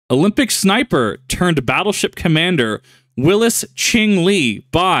Olympic sniper turned battleship commander Willis Ching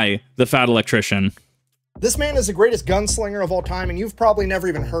by the Fat Electrician. This man is the greatest gunslinger of all time, and you've probably never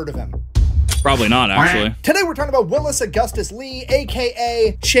even heard of him. Probably not, actually. Today we're talking about Willis Augustus Lee,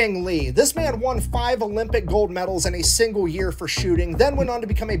 aka Ching Lee. This man won 5 Olympic gold medals in a single year for shooting, then went on to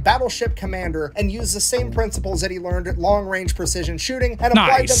become a battleship commander and used the same principles that he learned at long-range precision shooting and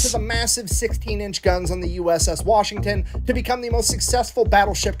applied them to the massive 16-inch guns on the USS Washington to become the most successful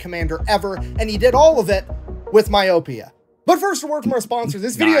battleship commander ever, and he did all of it with myopia. But first, a word from our sponsor.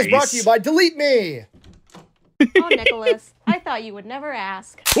 This video is brought to you by Delete Me. Oh, Nicholas, I thought you would never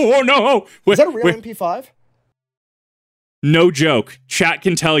ask. Oh, no. Is that a real MP5? No joke. Chat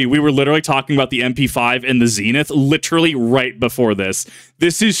can tell you, we were literally talking about the MP5 and the Zenith literally right before this.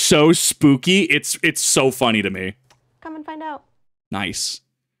 This is so spooky. It's so funny to me. Come and find out. Nice.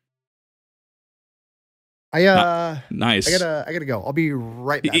 Nice. I gotta go. I'll be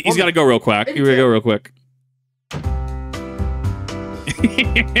right back. He's gotta go real quick. He's gotta go real quick.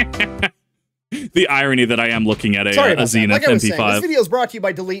 The irony that I am looking at a Zenith like I was MP5. saying, this video is brought to you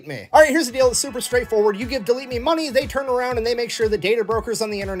by Delete Me. All right, here's the deal. It's super straightforward. You give Delete Me money, they turn around and they make sure that data brokers on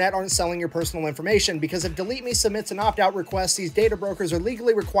the internet aren't selling your personal information, because if Delete Me submits an opt-out request, these data brokers are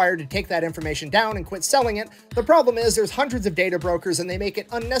legally required to take that information down and quit selling it. The problem is there's hundreds of data brokers and they make it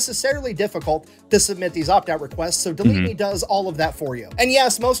unnecessarily difficult to submit these opt-out requests, so Delete Me does all of that for you. And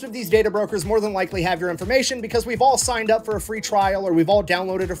yes, most of these data brokers more than likely have your information because we've all signed up for a free trial or we've all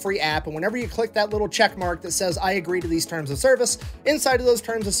downloaded a free app, and whenever you click that little check mark that says I agree to these terms of service, inside of those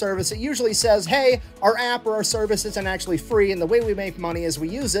terms of service it usually says, hey, our app or our service isn't actually free, and the way we make money is we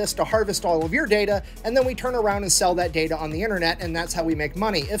use this to harvest all of your data and then we turn around and sell that data on the internet, and that's how we make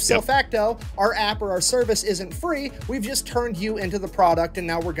money. If so facto, our app or our service isn't free, we've just turned you into the product and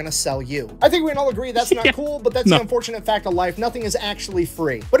now we're gonna sell you. I think we can all agree that's not cool, but that's the unfortunate fact of life. Nothing is actually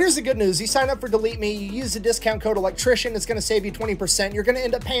free. But here's the good news. You sign up for Delete Me, you use the discount code Electrician, it's gonna save you 20%. You're gonna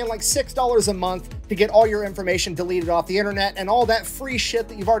end up paying like $6 a month to get all your information deleted off the internet, and all that free shit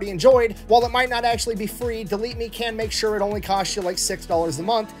that you've already enjoyed, while it might not actually be free, Delete Me can make sure it only costs you like $6 a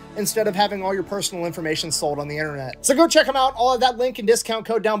month instead of having all your personal information sold on the internet. So go check them out. All of that link and discount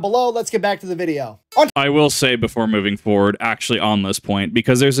code down below. Let's get back to the video. I will say before moving forward, actually on this point,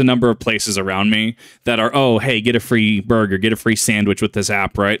 because there's a number of places around me that are, oh, hey, get a free burger, get a free sandwich with this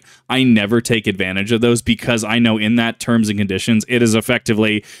app, right? I never take advantage of those because I know in that terms and conditions, it is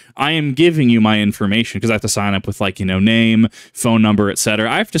effectively, I am giving you my information because I have to sign up with like, you know, name, phone number, etc.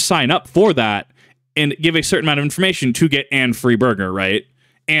 I have to sign up for that and give a certain amount of information to get and free burger, right?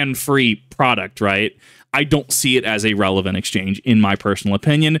 And free product, right? I don't see it as a relevant exchange in my personal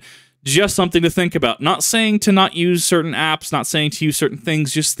opinion. Just something to think about. Not saying to not use certain apps, not saying to use certain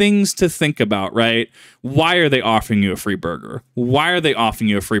things, just things to think about, right? Why are they offering you a free burger? Why are they offering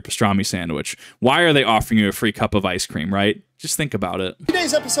you a free pastrami sandwich? Why are they offering you a free cup of ice cream, right? Just think about it.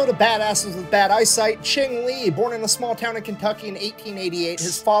 Today's episode of Badasses with Bad Eyesight. Ching Lee, born in a small town in Kentucky in 1888,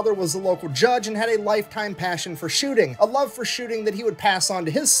 his father was a local judge and had a lifetime passion for shooting, a love for shooting that he would pass on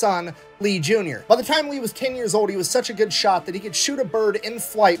to his son, Lee Jr. By the time Lee was 10 years old, he was such a good shot that he could shoot a bird in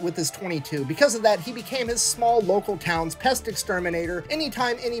flight with his .22. Because of that, he became his small local town's pest exterminator.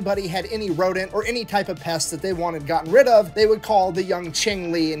 Anytime anybody had any rodent or any type of pest that they wanted gotten rid of, they would call the young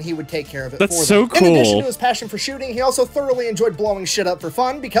Ching Lee and he would take care of it for them. That's so cool. In addition to his passion for shooting, he also thoroughly enjoyed blowing shit up for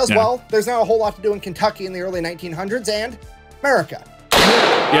fun because, well, there's not a whole lot to do in Kentucky in the early 1900s and America.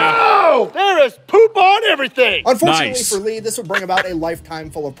 Yeah. Oh, there is poop on everything. Unfortunately for Lee, this would bring about a lifetime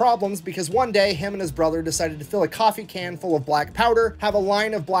full of problems because one day him and his brother decided to fill a coffee can full of black powder, have a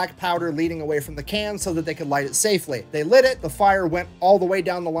line of black powder leading away from the can so that they could light it safely. They lit it, the fire went all the way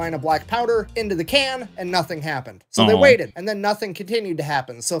down the line of black powder into the can, and nothing happened. So they waited, and then nothing continued to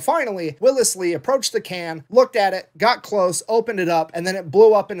happen. So finally, Willis Lee approached the can, looked at it, got close, opened it up, and then it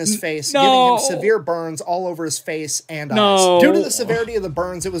blew up in his face, giving him severe burns all over his face and eyes. Due to the severity of the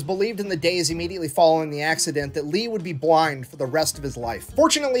burns, it was believed in the days immediately following the accident that Lee would be blind for the rest of his life.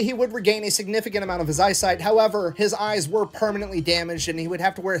 Fortunately, he would regain a significant amount of his eyesight. However, his eyes were permanently damaged and he would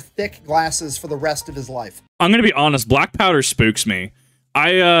have to wear thick glasses for the rest of his life. I'm going to be honest, black powder spooks me.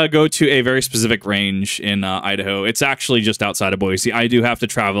 I go to a very specific range in Idaho. It's actually just outside of Boise. I do have to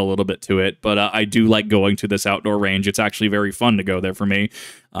travel a little bit to it, but I do like going to this outdoor range. It's actually very fun to go there for me.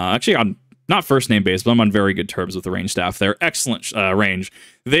 Actually, I'm not first name based, but I'm on very good terms with the range staff there. Excellent range.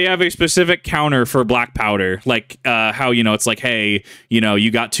 They have a specific counter for black powder, like how, you know, it's like, hey, you know,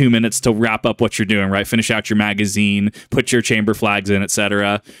 you got 2 minutes to wrap up what you're doing, right? Finish out your magazine, put your chamber flags in,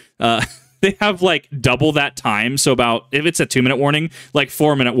 etc. they have like double that time. So about, if it's a 2-minute warning, like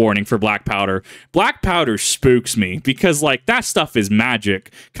 4-minute warning for black powder. Black powder spooks me because like that stuff is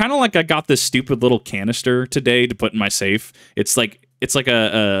magic. Kind of like I got this stupid little canister today to put in my safe. It's like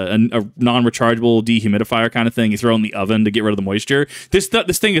a non-rechargeable dehumidifier kind of thing. You throw in the oven to get rid of the moisture. This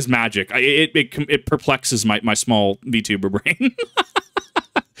thing is magic. It perplexes my small VTuber brain.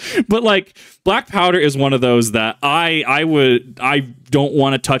 But like black powder is one of those that I don't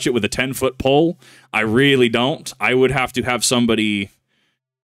want to touch it with a 10-foot pole. I really don't. I would have to have somebody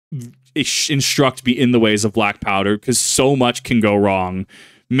instruct me in the ways of black powder because so much can go wrong.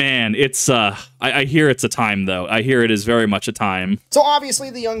 Man, it's I hear it's a time though. I hear it is very much a time. So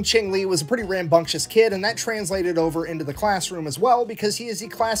obviously the young Ching Li was a pretty rambunctious kid, and that translated over into the classroom as well, because he is the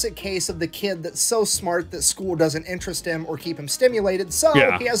classic case of the kid that's so smart that school doesn't interest him or keep him stimulated, so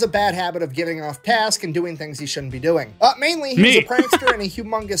he has a bad habit of giving off tasks and doing things he shouldn't be doing. Mainly, he was a prankster and a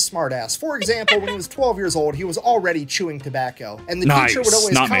humongous smartass. For example, when he was 12 years old, he was already chewing tobacco, and the teacher would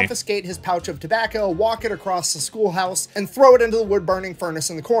always confiscate his pouch of tobacco, walk it across the schoolhouse, and throw it into the wood-burning furnace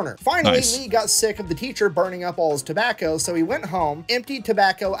in the corner. Finally, Lee got sick of the teacher burning up all his tobacco, so he went home, emptied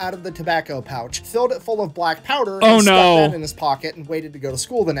tobacco out of the tobacco pouch, filled it full of black powder, and stuck that in his pocket, and waited to go to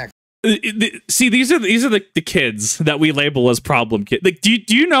school the next. See, these are the kids that we label as problem kids. Like, do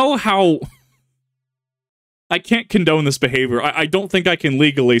you know how? I can't condone this behavior. I don't think I can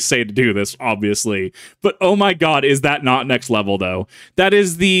legally say to do this, obviously. But oh my god, is that not next level though? That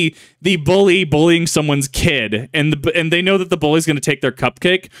is the bully bullying someone's kid, and they know that the bully's going to take their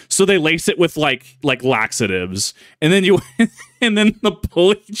cupcake, so they lace it with like laxatives, and then and then the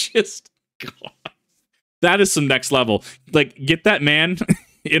bully just, god, that is some next level. Like, get that man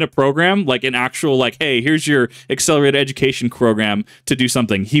in a program, like an actual, like, hey, here's your accelerated education program to do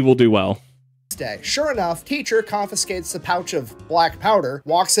something. He will do well. Day. Sure enough, teacher confiscates the pouch of black powder,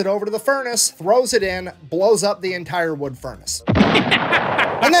 walks it over to the furnace, throws it in, blows up the entire wood furnace.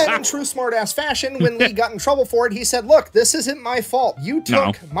 And then, in true smartass fashion, when Lee got in trouble for it, he said, look, this isn't my fault. You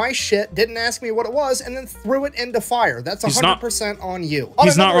took my shit, didn't ask me what it was, and then threw it into fire. That's 100% on you. On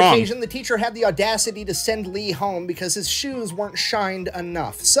another occasion, the teacher had the audacity to send Lee home because his shoes weren't shined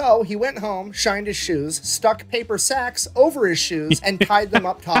enough. So he went home, shined his shoes, stuck paper sacks over his shoes, and tied them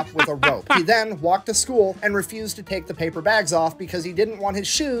up top with a rope. He then walked to school and refused to take the paper bags off because he didn't want his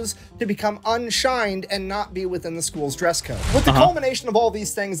shoes to become unshined and not be within the school's dress code. With the culmination of all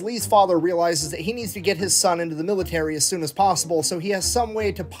these things, Lee's father realizes that he needs to get his son into the military as soon as possible, so he has some way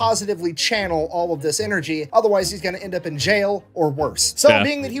to positively channel all of this energy, otherwise he's going to end up in jail or worse. So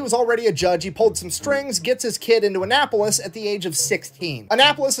being that he was already a judge, he pulled some strings, gets his kid into Annapolis at the age of 16.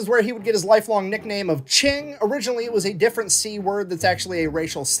 Annapolis is where he would get his lifelong nickname of Ching. Originally it was a different C word that's actually a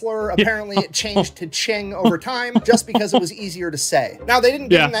racial slur. Apparently it changed to Ching over time just because it was easier to say. Now they didn't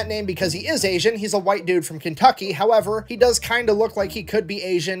give him that name because he is Asian. He's a white dude from Kentucky. However, he does kind of look like he could be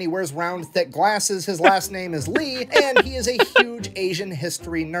Asian. He wears round, thick glasses. His last name is Lee, and he is a huge Asian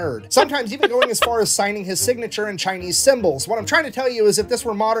history nerd. Sometimes even going as far as signing his signature in Chinese symbols. What I'm trying to tell you is if this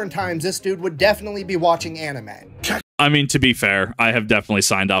were modern times, this dude would definitely be watching anime. I mean, to be fair, I have definitely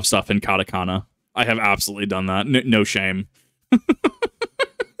signed off stuff in katakana. I have absolutely done that. No shame.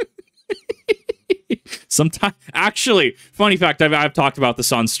 Sometimes, actually, funny fact, I've talked about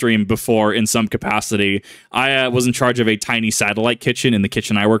this on stream before in some capacity. I was in charge of a tiny satellite kitchen in the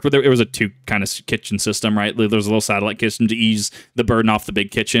kitchen I worked with. It was a two kind of kitchen system, right? There was a little satellite kitchen to ease the burden off the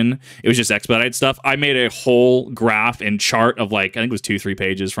big kitchen. It was just expedited stuff. I made a whole graph and chart of like, I think it was 2-3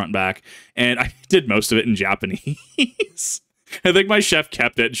 pages front and back, and I did most of it in Japanese. I think my chef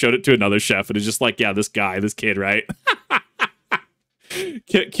kept it and showed it to another chef, and it's just like, yeah, this kid, right?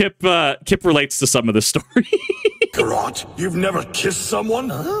 Kip relates to some of the story. Garrot, you've never kissed someone?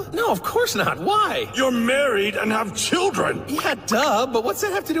 Huh? No, of course not. Why? You're married and have children. Yeah, duh, but what's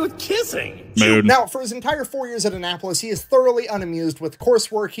that have to do with kissing? Mood. Now, for his entire 4 years at Annapolis, he is thoroughly unamused with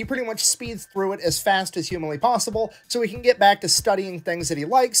coursework. He pretty much speeds through it as fast as humanly possible so he can get back to studying things that he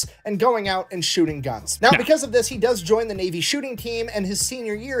likes and going out and shooting guns. Now, because of this, he does join the Navy shooting team, and his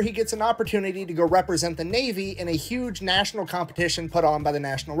senior year, he gets an opportunity to go represent the Navy in a huge national competition put on by the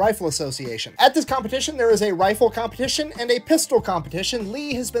National Rifle Association. At this competition, there is a rifle competition and a pistol competition.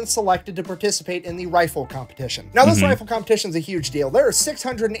 Lee has been selected to participate in the rifle competition. Now, this rifle competition is a huge deal. There are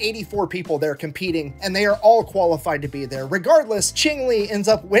 684 people there competing, and they are all qualified to be there. Regardless, Ching Li ends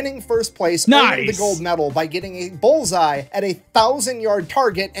up winning first place, earning the gold medal by getting a bullseye at a 1,000-yard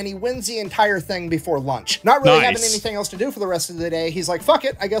target, and he wins the entire thing before lunch. Not really having anything else to do for the rest of the day, he's like, fuck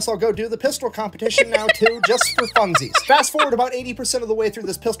it, I guess I'll go do the pistol competition now too, just for funsies. Fast forward about 80% of the way through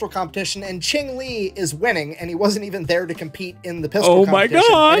this pistol competition, and Ching Li is winning, and he wasn't wasn't even there to compete in the pistol competition. Oh my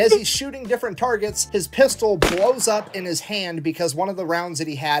God. And as he's shooting different targets, his pistol blows up in his hand because one of the rounds that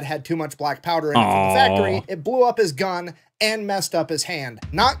he had too much black powder in it from the factory. It blew up his gun and messed up his hand.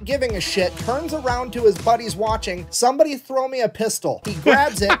 Not giving a shit, turns around to his buddies watching, somebody throw me a pistol. He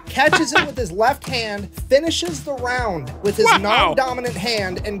grabs it, catches it with his left hand, finishes the round with his non-dominant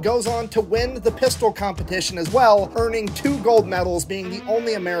hand, and goes on to win the pistol competition as well, earning 2 gold medals, being the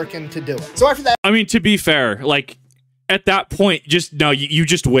only American to do it. So after that— I mean, to be fair, like, at that point, you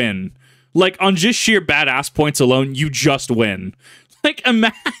just win. Like, on just sheer badass points alone, you just win. Like, I'm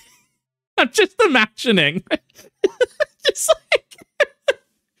just imagining. It's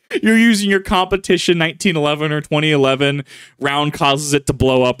like you're using your competition 1911 or 2011 round, causes it to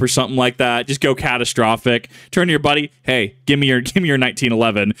blow up or something like that. Just go catastrophic. Turn to your buddy, hey, give me your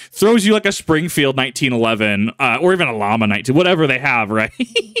 1911. Throws you like a Springfield 1911 or even a Llama 19, whatever they have, right?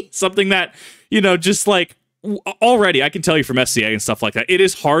 Something that, you know, just like, already I can tell you from SCA and stuff like that, it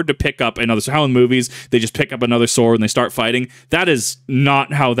is hard to pick up another. So how in movies they just pick up another sword and they start fighting, that is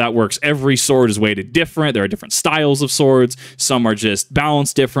not how that works. Every sword is weighted different. There are different styles of swords. Some are just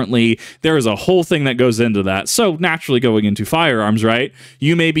balanced differently. There is a whole thing that goes into that. So naturally, going into firearms, right,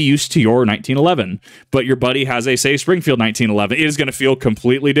 you may be used to your 1911, but your buddy has a, say, Springfield 1911. It is going to feel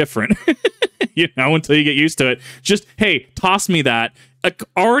completely different. You know, until you get used to it. Just, hey, toss me that.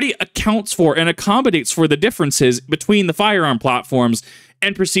 Already accounts for and accommodates for the differences between the firearm platforms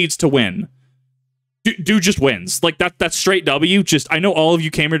and proceeds to win. Dude just wins. Like, that's straight W. Just, I know all of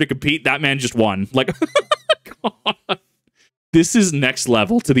you came here to compete. That man just won. Like, God. This is next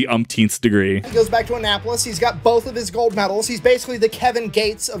level to the umpteenth degree. He goes back to Annapolis. He's got both of his gold medals. He's basically the Kevin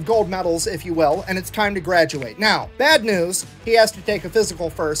Gates of gold medals, if you will, and it's time to graduate. Now, bad news, he has to take a physical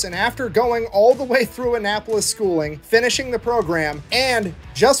first, and after going all the way through Annapolis schooling, finishing the program, and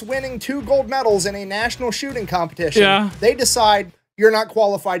just winning 2 gold medals in a national shooting competition, they decide you're not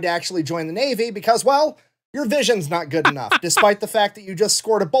qualified to actually join the Navy because, well, your vision's not good enough, despite the fact that you just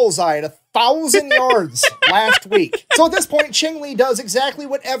scored a bullseye at 1,000 yards last week. So at this point, Ching Lee does exactly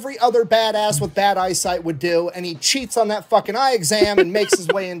what every other badass with bad eyesight would do, and he cheats on that fucking eye exam and makes his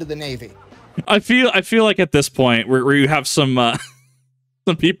way into the Navy. I feel like at this point, where you have some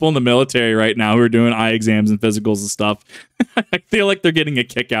people in the military right now who are doing eye exams and physicals and stuff, I feel like they're getting a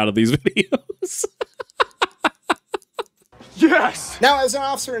kick out of these videos. Yes! Now, as an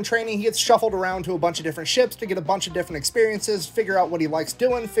officer in training, he gets shuffled around to a bunch of different ships to get a bunch of different experiences, figure out what he likes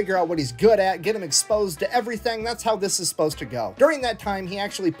doing, figure out what he's good at, get him exposed to everything. That's how this is supposed to go. During that time, he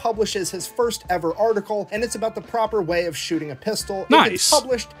actually publishes his first ever article, and it's about the proper way of shooting a pistol. Nice. It gets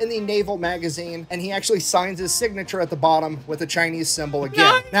published in the Naval magazine, and he actually signs his signature at the bottom with a Chinese symbol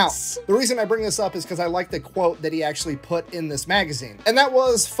again. Nice. Now, the reason I bring this up is because I like the quote that he actually put in this magazine, and that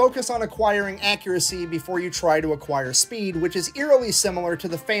was, "Focus on acquiring accuracy before you try to acquire speed," which is eerily similar to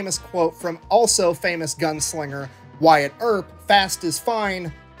the famous quote from also famous gunslinger Wyatt Earp, "Fast is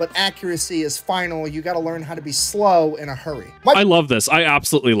fine, but accuracy is final. You got to learn how to be slow in a hurry." I love this. I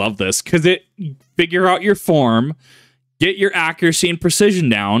absolutely love this because it figure out your form, get your accuracy and precision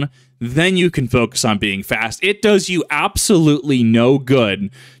down, then you can focus on being fast. It does you absolutely no good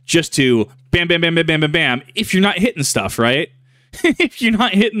just to bam, bam, bam, bam, bam, bam, bam, if you're not hitting stuff, right? If you're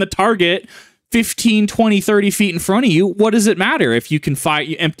not hitting the target 15, 20, 30 feet in front of you, what does it matter if you can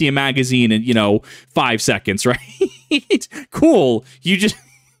you empty a magazine in, 5 seconds, right? Cool. You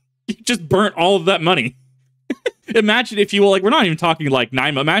just burnt all of that money. Imagine if you, we're not even talking like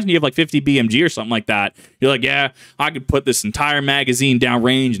 9, imagine you have like 50 BMG or something like that. You're like, yeah, I could put this entire magazine down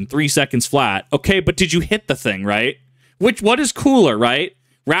range in 3 seconds flat. Okay, but did you hit the thing, right? What is cooler, right?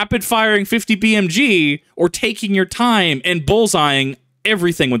 Rapid firing 50 BMG or taking your time and bullseyeing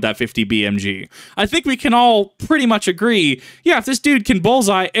everything with that 50 BMG. I think we can all pretty much agree, yeah, if this dude can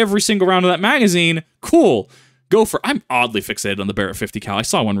bullseye every single round of that magazine, cool. Go for I'm oddly fixated on the Barrett 50 cal. I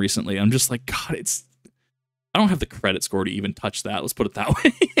saw one recently. I'm just like, God, I don't have the credit score to even touch that. Let's put it that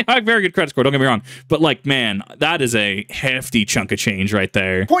way. I have very good credit score, don't get me wrong. But man, that is a hefty chunk of change right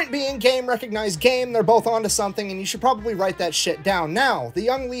there. Point being, game recognized game. They're both onto something, and you should probably write that shit down. Now, the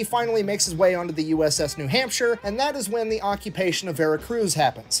young Lee finally makes his way onto the USS New Hampshire, and that is when the occupation of Veracruz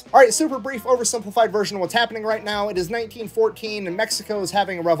happens. All right, super brief, oversimplified version of what's happening right now. It is 1914, and Mexico is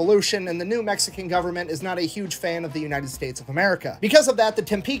having a revolution, and the new Mexican government is not a huge fan of the United States of America. Because of that, the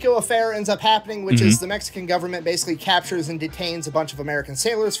Tampico affair ends up happening, which is the Mexican government government basically captures and detains a bunch of American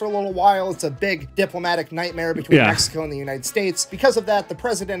sailors for a little while. It's a big diplomatic nightmare between Mexico and the United States. Because of that, the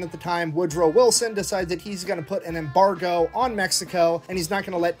president at the time, Woodrow Wilson, decides that he's going to put an embargo on Mexico, and he's not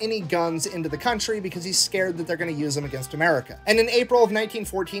going to let any guns into the country because he's scared that they're going to use them against America. And in April of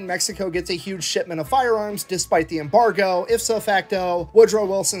 1914, Mexico gets a huge shipment of firearms despite the embargo. Ipso facto, Woodrow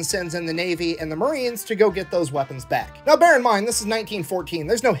Wilson sends in the Navy and the Marines to go get those weapons back. Now bear in mind, this is 1914.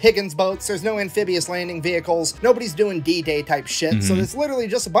 There's no Higgins boats, there's no amphibious landing vehicles, nobody's doing D-Day type shit, so it's literally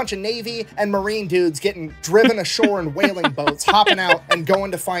just a bunch of Navy and Marine dudes getting driven ashore in whaling boats, hopping out and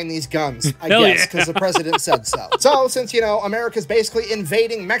going to find these guns, I guess, because the president said so. So since, you know, America's basically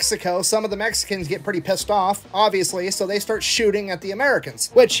invading Mexico, some of the Mexicans get pretty pissed off, obviously, so they start shooting at the Americans,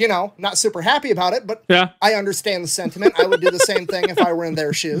 which, you know, not super happy about it, but I understand the sentiment. I would do the same thing if I were in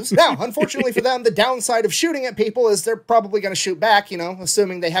their shoes. Now, unfortunately for them, the downside of shooting at people is they're probably going to shoot back, you know,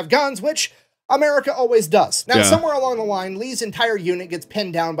 assuming they have guns, which America always does. Now, somewhere along the line, Lee's entire unit gets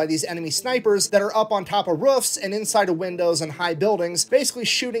pinned down by these enemy snipers that are up on top of roofs and inside of windows and high buildings, basically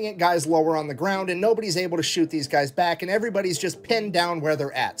shooting at guys lower on the ground, and nobody's able to shoot these guys back, and everybody's just pinned down where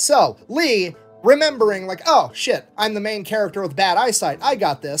they're at. So, Lee, remembering like, oh shit, I'm the main character with bad eyesight, I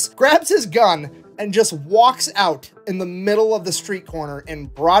got this, grabs his gun and just walks out in the middle of the street corner in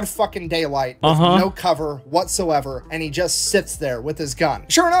broad fucking daylight with no cover whatsoever, and he just sits there with his gun.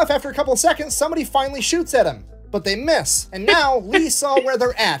 Sure enough, after a couple of seconds, somebody finally shoots at him, but they miss. And now Lee saw where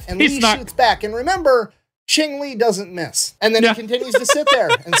they're at, and Lee shoots back. And remember, Ching Lee doesn't miss. And then he continues to sit there,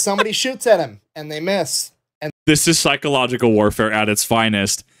 and somebody shoots at him, and they miss. And this is psychological warfare at its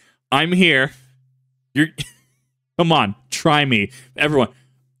finest. I'm here. You're... Come on, try me. Everyone.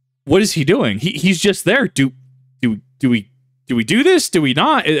 What is he doing? He's just there. Do we do this? Do we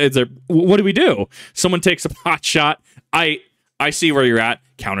not? What do we do? Someone takes a pot shot. I see where you're at.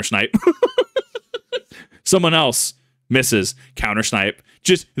 Counter snipe. Someone else misses. Counter snipe.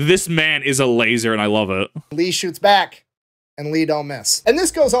 Just this man is a laser, and I love it. Lee shoots back, and Lee don't miss. And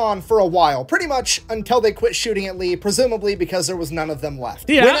this goes on for a while, pretty much until they quit shooting at Lee, presumably because there was none of them left.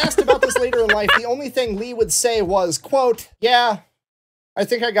 When asked about this later in life, the only thing Lee would say was, quote, "Yeah, I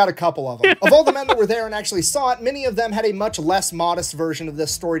think I got a couple of them." Of all the men that were there and actually saw it, many of them had a much less modest version of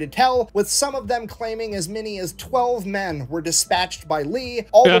this story to tell, with some of them claiming as many as 12 men were dispatched by Lee,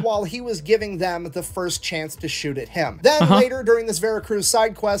 all the while he was giving them the first chance to shoot at him. Then later during this Veracruz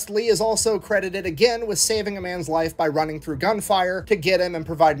side quest, Lee is also credited again with saving a man's life by running through gunfire to get him and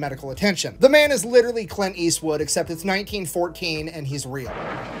provide medical attention. The man is literally Clint Eastwood, except it's 1914 and he's real.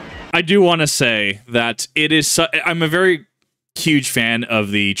 I do want to say that it is, I'm a very huge fan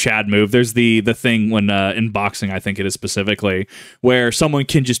of the Chad move. There's the thing when in boxing, I think it is specifically, where someone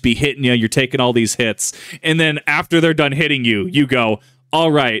can just be hitting you, you're taking all these hits, and then after they're done hitting you, you go,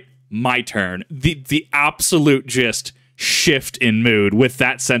 all right, my turn. The absolute just shift in mood with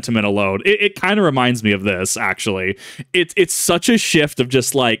that sentiment alone. It kind of reminds me of this, actually. It's such a shift of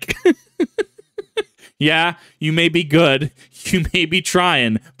just like yeah, you may be good, you may be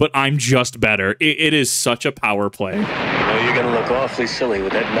trying, but I'm just better. It is such a power play. You know, you're gonna look awfully silly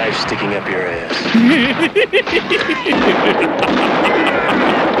with that knife sticking up your ass.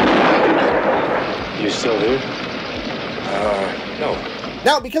 You still here? No.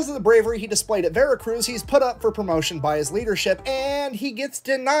 Now, because of the bravery he displayed at Veracruz, he's put up for promotion by his leadership, and he gets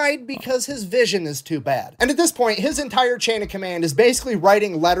denied because his vision is too bad. And at this point, his entire chain of command is basically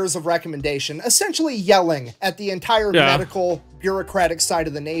writing letters of recommendation, essentially yelling at the entire medical bureaucratic side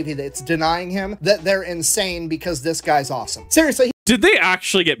of the Navy that's denying him that they're insane because this guy's awesome. Seriously. Did they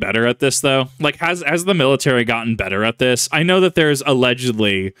actually get better at this, though? Like, has the military gotten better at this? I know that there's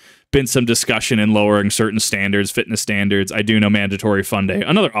allegedly been some discussion in lowering certain standards, fitness standards. I do know Mandatory Fun Day,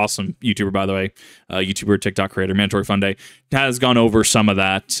 another awesome YouTuber, by the way, YouTuber, TikTok creator, Mandatory Fun Day, has gone over some of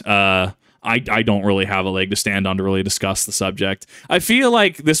that. I don't really have a leg to stand on to really discuss the subject. I feel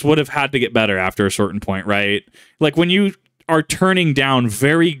like this would have had to get better after a certain point, right? Like, when you are turning down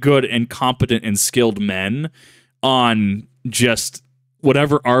very good and competent and skilled men on just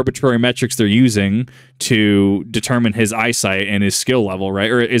whatever arbitrary metrics they're using to determine his eyesight and his skill level, right?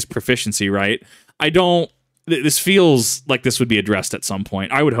 Or his proficiency, right? This feels like this would be addressed at some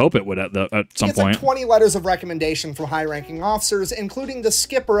point. I would hope it would at some point. Like 20 letters of recommendation from high-ranking officers, including the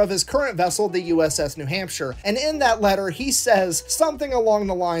skipper of his current vessel, the USS New Hampshire. And in that letter, he says something along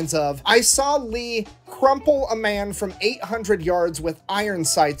the lines of, "I saw Lee crumple a man from 800 yards with iron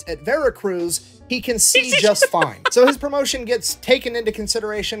sights at Veracruz. he can see just fine. So his promotion gets taken into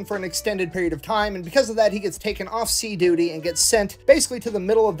consideration for an extended period of time, and because of that, he gets taken off sea duty and gets sent basically to the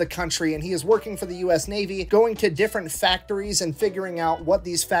middle of the country, and he is working for the US Navy, going to different factories and figuring out what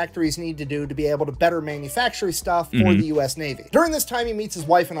these factories need to do to be able to better manufacture stuff for the US Navy. During this time, he meets his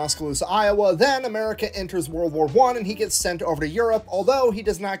wife in Oskaloosa, Iowa. Then America enters World War I, and he gets sent over to Europe, although he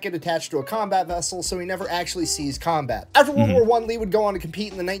does not get attached to a combat vessel, so he never actually sees combat. After World War I, Lee would go on to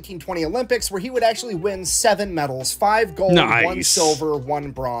compete in the 1920 Olympics, where he would actually win 7 medals, 5 gold, 1 silver,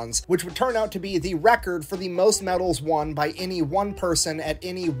 1 bronze, which would turn out to be the record for the most medals won by any one person at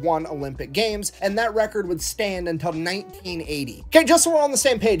any one Olympic Games, and that record would stand until 1980. Okay, just so we're on the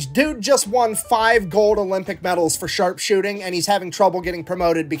same page, dude just won 5 gold Olympic medals for sharpshooting, and he's having trouble getting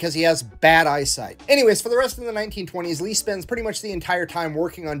promoted because he has bad eyesight. Anyways, for the rest of the 1920s, Lee spends pretty much the entire time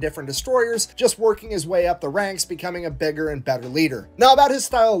working on different destroyers, just working his way up the ranks, becoming a bigger and better leader. Now, about his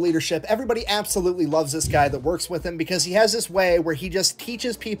style of leadership, everybody absolutely loves this guy that works with him because he has this way where he just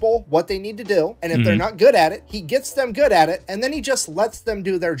teaches people what they need to do, and if they're not good at it, he gets them good at it, and then he just lets them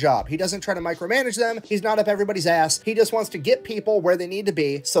do their job. He doesn't try to micromanage them. He's not up everybody's ass. He just wants to get people where they need to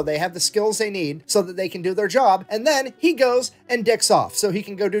be so they have the skills they need so that they can do their job, and then he goes and dicks off so he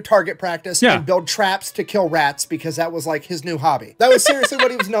can go do target practice and build traps to kill rats because that was like his new hobby. That was seriously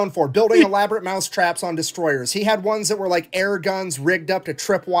what he was known for, building elaborate mouse traps on destroyers. He had ones that were like air guns rigged up to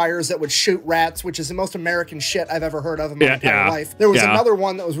trip wires that would shoot rats, which is the most American shit I've ever heard of in my entire life. There was another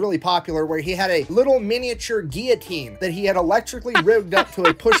one that was really popular where he had a little miniature guillotine that he had electrically rigged up to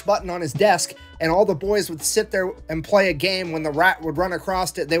a push button on his desk, and all the boys would sit there and play a game. When the rat would run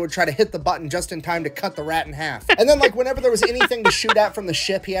across it, they would try to hit the button just in time to cut the rat in half. And then, like, whenever there was anything to shoot at from the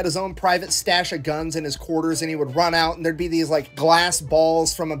ship, he had his own private stash of guns in his quarters, and he would run out, and there'd be these, like, glass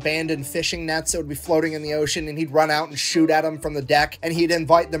balls from abandoned fishing nets that would be floating in the ocean, and he'd run out and shoot at them from the deck, and he'd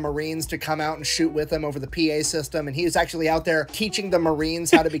invite the Marines to come out and shoot with him over the PA system, and he was actually out there teaching the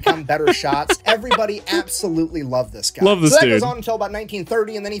Marines how to become better shots. Everybody absolutely loved this guy. Love this dude. So that dude. goes on until about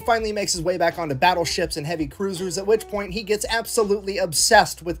 1930, and then he finally makes his way back onto battleships and heavy cruisers, at which point he gets absolutely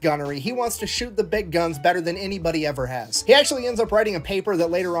obsessed with gunnery. He wants to shoot the big guns better than anybody ever has. He actually ends up writing a paper that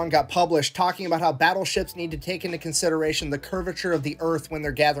later on got published talking about how battleships need to take into consideration the curvature of the Earth when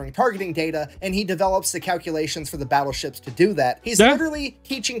they're gathering targeting data, and he develops the calculations for the battleships to do that. He's literally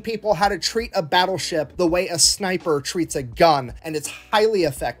teaching people how to treat a battleship the way a sniper treats a gun, and it's highly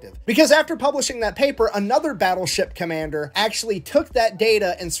effective. Because after publishing that paper, another battleship commander actually took that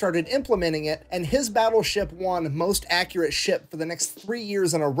data and started implementing it, and his battleship won most accurate ship for the next 3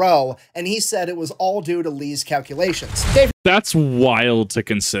 years in a row, and he said it was all due to Lee's calculations. That's wild to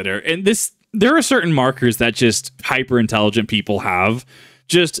consider. And there are certain markers that just hyper intelligent people have.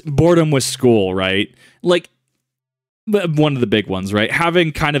 Just boredom with school, right? Like, one of the big ones, right?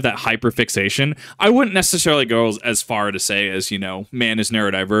 Having kind of that hyper fixation. I wouldn't necessarily go as far to say as, you know, man is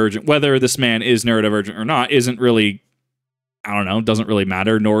neurodivergent. Whether this man is neurodivergent or not isn't really, I don't know, doesn't really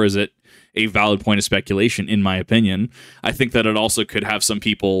matter, nor is it a valid point of speculation, in my opinion. I think that it also could have some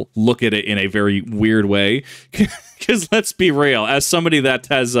people look at it in a very weird way. Because let's be real, as somebody that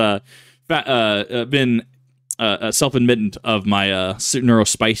has been self-admittent of my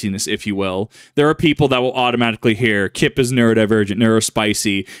neurospiciness, if you will, there are people that will automatically hear Kip is neurodivergent,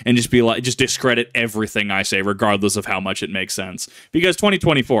 neurospicy, and just be like, just discredit everything I say, regardless of how much it makes sense. Because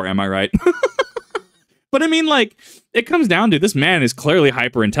 2024, am I right? But I mean, like, it comes down to this man is clearly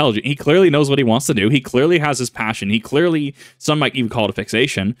hyper intelligent. He clearly knows what he wants to do. He clearly has his passion. He clearly, some might even call it a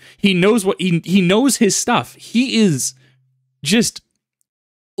fixation. He knows what he knows his stuff. He is just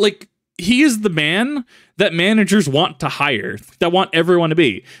like, he is the man that managers want to hire, that want everyone to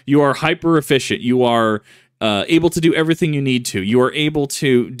be. You are hyper efficient. You are able to do everything you need to. You are able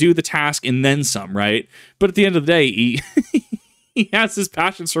to do the task and then some, right? But at the end of the day, he has his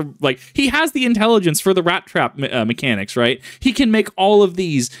passions for, like, he has the intelligence for the rat trap mechanics, right? He can make all of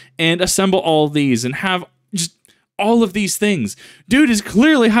these and assemble all of these and have just all of these things. Dude is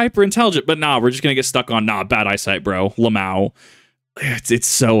clearly hyper intelligent, but nah, we're just gonna get stuck on, bad eyesight, bro. Lamau. It's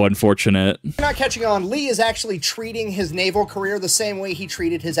so unfortunate. Not catching on, Lee is actually treating his naval career the same way he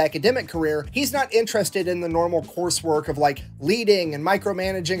treated his academic career. He's not interested in the normal coursework of like leading and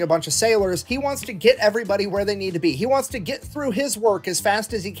micromanaging a bunch of sailors. He wants to get everybody where they need to be. He wants to get through his work as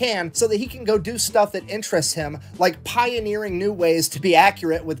fast as he can so that he can go do stuff that interests him, like pioneering new ways to be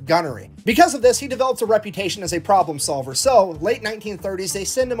accurate with gunnery. Because of this, he develops a reputation as a problem solver. So, late 1930s, they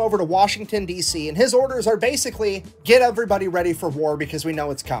send him over to Washington, D.C., and his orders are basically, get everybody ready for war because we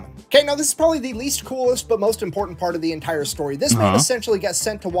know it's coming. Okay, now this is probably the least coolest but most important part of the entire story. This man essentially got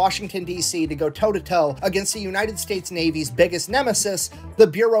sent to Washington, D.C. to go toe-to-toe against the United States Navy's biggest nemesis, the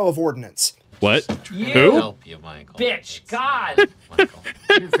Bureau of Ordnance. What? You Who? Help you, Michael. bitch, God. Michael.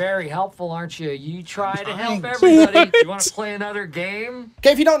 You're very helpful, aren't you? You try to help everybody. You want to play another game?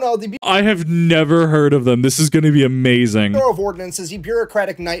 Okay, if you don't know, the I have never heard of them. This is going to be amazing. Bureau of Ordnance is a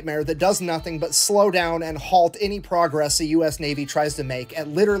bureaucratic nightmare that does nothing but slow down and halt any progress the U.S. Navy tries to make at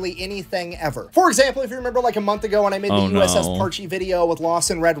literally anything ever. For example, if you remember like a month ago when I made the USS Parchi video with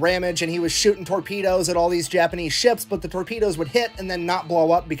Lawson Red Ramage and he was shooting torpedoes at all these Japanese ships, but the torpedoes would hit and then not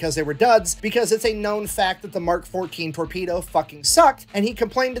blow up because they were duds, because it's a known fact that the Mark 14 torpedo fucking sucked, and he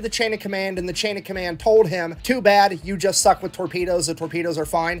complained to the chain of command, and the chain of command told him, too bad, you just suck with torpedoes, the torpedoes are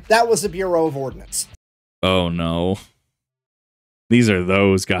fine. That was the Bureau of Ordnance. Oh no. These are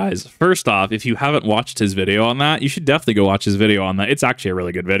those guys. First off, if you haven't watched his video on that, you should definitely go watch his video on that. It's actually a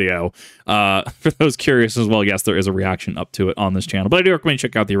really good video. For those curious as well, yes, there is a reaction up to it on this channel, but I do recommend you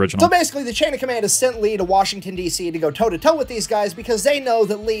check out the original. So basically, the chain of command has sent Lee to Washington, D.C. to go toe-to-toe with these guys because they know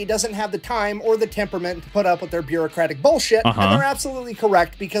that Lee doesn't have the time or the temperament to put up with their bureaucratic bullshit, and they're absolutely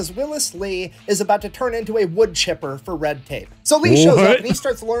correct because Willis Lee is about to turn into a wood chipper for red tape. So Lee shows up and he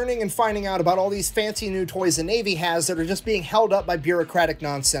starts learning and finding out about all these fancy new toys the Navy has that are just being held up by bureaucratic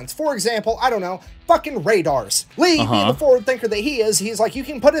nonsense. For example, I don't know, fucking radars. Lee, being the forward thinker that he is, he's like, you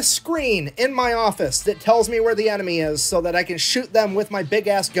can put a screen in my office that tells me where the enemy is so that I can shoot them with my big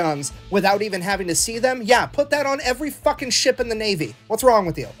ass guns without even having to see them. Yeah, put that on every fucking ship in the Navy. What's wrong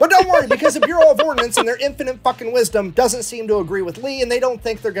with you? But don't worry, because the Bureau of Ordnance and their infinite fucking wisdom doesn't seem to agree with Lee, and they don't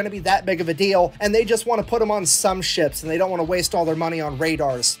think they're going to be that big of a deal, and they just want to put them on some ships, and they don't want to waste all their money on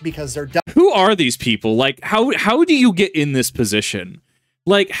radars because they're dumb. Who are these people? Like, how do you get in this position?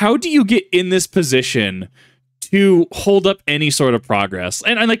 Like, how do you get in this position to hold up any sort of progress?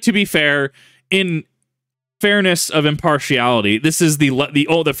 And like, to be fair, in fairness of impartiality, this is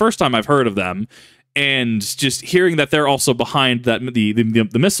the first time I've heard of them, and just hearing that they're also behind that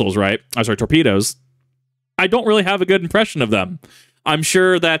the missiles, right? I'm sorry, torpedoes. I don't really have a good impression of them. I'm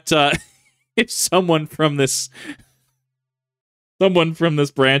sure that if someone from this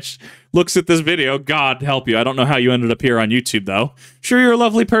branch looks at this video, God help you. I don't know how you ended up here on YouTube, though. Sure, you're a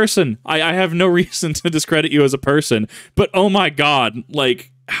lovely person. I have no reason to discredit you as a person, but oh my God,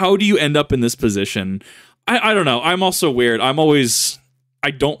 like, how do you end up in this position? I don't know. I'm also weird. I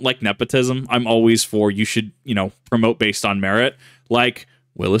don't like nepotism. I'm always for, you should, promote based on merit. Like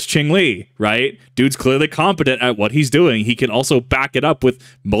Willis Ching Lee, right? Dude's clearly competent at what he's doing. He can also back it up with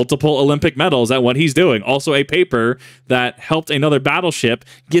multiple Olympic medals at what he's doing. Also a paper that helped another battleship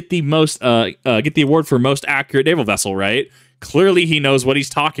get the award for most accurate naval vessel, right? Clearly he knows what he's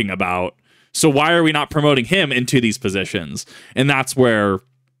talking about. So why are we not promoting him into these positions? And that's where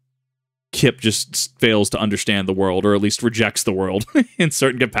Kip just fails to understand the world, or at least rejects the world in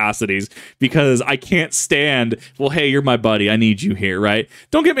certain capacities, because I can't stand, well, hey, you're my buddy, I need you here, right?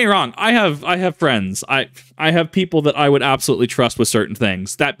 Don't get me wrong, I have friends. I have people that I would absolutely trust with certain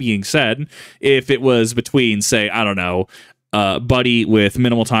things. That being said, if it was between, say, I don't know, buddy with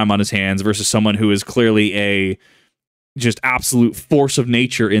minimal time on his hands versus someone who is clearly a just absolute force of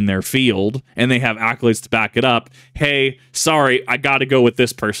nature in their field, and they have accolades to back it up, hey, sorry, I gotta go with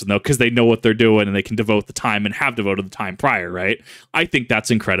this person, though, because they know what they're doing, and they can devote the time, and have devoted the time prior, right? I think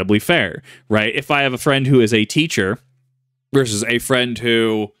that's incredibly fair, right? If I have a friend who is a teacher versus a friend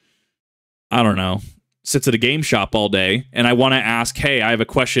who, I don't know, sits at a game shop all day, and I want to ask, hey, I have a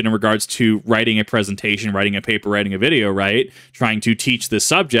question in regards to writing a presentation, writing a paper, writing a video, right? Trying to teach this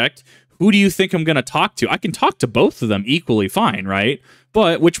subject. Who do you think I'm going to talk to? I can talk to both of them equally fine, right?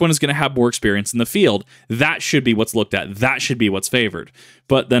 But which one is going to have more experience in the field? That should be what's looked at. That should be what's favored.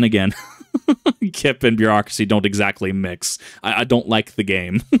 But then again, Kip and bureaucracy don't exactly mix. I don't like the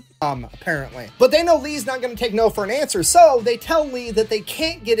game. Apparently. But they know Lee's not going to take no for an answer, so they tell Lee that they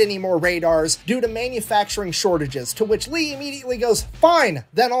can't get any more radars due to manufacturing shortages, to which Lee immediately goes, fine,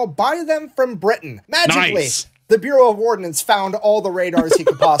 then I'll buy them from Britain. Magically. Nice. The Bureau of Ordnance found all the radars he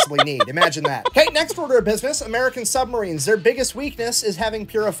could possibly need. Imagine that. Okay, next order of business, American submarines. Their biggest weakness is having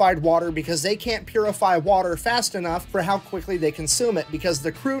purified water because they can't purify water fast enough for how quickly they consume it, because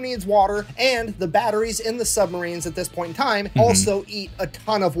the crew needs water and the batteries in the submarines at this point in time also eat a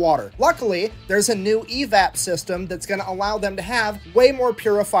ton of water. Luckily, there's a new evap system that's going to allow them to have way more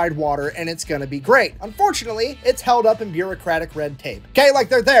purified water, and it's going to be great. Unfortunately, it's held up in bureaucratic red tape. Okay, like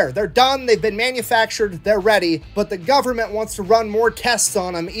they're there. They're done. They've been manufactured. They're ready. Navy, but the government wants to run more tests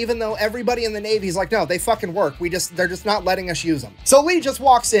on them, even though everybody in the Navy is like, no, they fucking work. They're just not letting us use them. So Lee just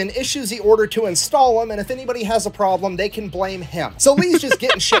walks in, issues the order to install them, and if anybody has a problem, they can blame him. So Lee's just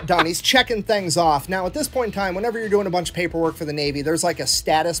getting shit done. He's checking things off. Now, at this point in time, whenever you're doing a bunch of paperwork for the Navy, there's like a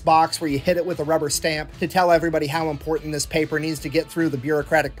status box where you hit it with a rubber stamp to tell everybody how important this paper needs to get through the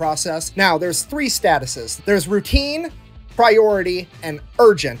bureaucratic process. Now, there's 3 statuses. There's routine, priority, and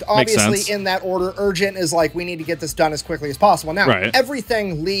urgent. Obviously, in that order, urgent is like, we need to get this done as quickly as possible. Now,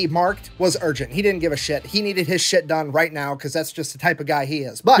 everything Lee marked was urgent. He didn't give a shit. He needed his shit done right now because that's just the type of guy he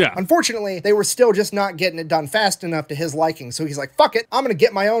is. But unfortunately, they were still just not getting it done fast enough to his liking. So he's like, fuck it, I'm gonna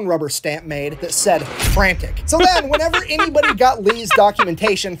get my own rubber stamp made that said frantic. So then, whenever anybody got Lee's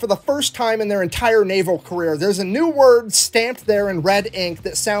documentation, for the first time in their entire naval career, there's a new word stamped there in red ink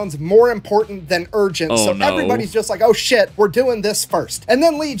that sounds more important than urgent. So everybody's just like, oh shit, we're doing this first. And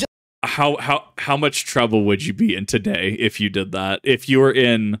then Lee just... How much trouble would you be in today if you did that? If you were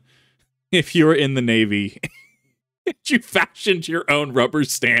in the Navy, you fashioned your own rubber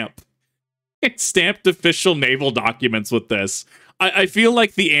stamp and stamped official naval documents with this. I feel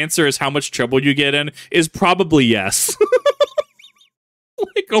like the answer is how much trouble you get in is probably yes.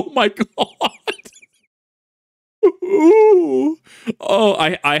 Like, oh my god. Ooh. Oh,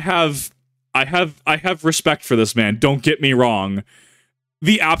 I have respect for this man. Don't get me wrong.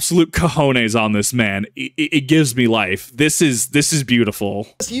 The absolute cojones on this man. It gives me life. This is beautiful.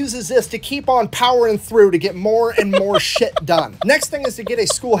 Uses this to keep on powering through to get more and more shit done. Next thing is to get a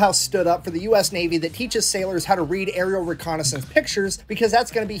schoolhouse stood up for the U.S. Navy that teaches sailors how to read aerial reconnaissance pictures, because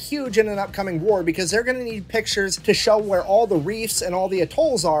that's going to be huge in an upcoming war, because they're going to need pictures to show where all the reefs and all the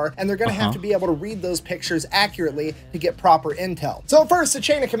atolls are, and they're going to have to be able to read those pictures accurately to get proper intel. So at first, the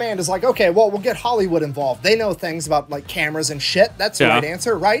chain of command is like, okay, well, we'll get Hollywood involved. They know things about like cameras and shit. That's the right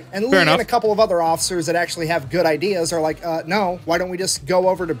answer, right? And Lee and a couple of other officers that actually have good ideas are like, no, why don't we just go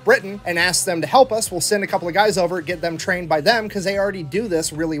over to Britain and ask them to help us? We'll send a couple of guys over, get them trained by them, because they already do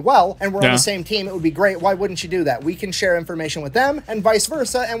this really well, and we're on the same team. It would be great. Why wouldn't you do that? We can share information with them and vice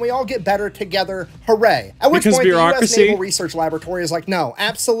versa, and we all get better together. Hooray. At which point the U.S. Naval Research Laboratory is like, no,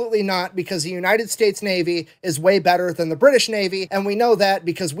 absolutely not, because the United States Navy is way better than the British Navy, and we know that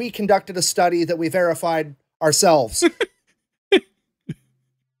because we conducted a study that we verified ourselves.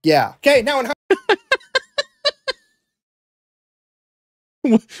 Yeah. Okay, now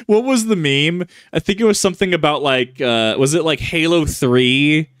what was the meme? I think it was something about like, was it like Halo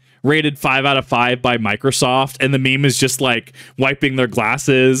 3 rated 5 out of 5 by Microsoft? And the meme is just like wiping their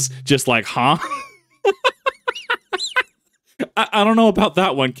glasses, just like, huh? I don't know about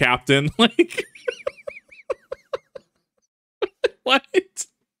that one, Captain. Like, what?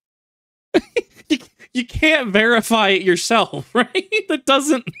 You can't verify it yourself, right? That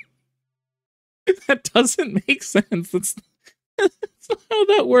doesn't make sense. That's not how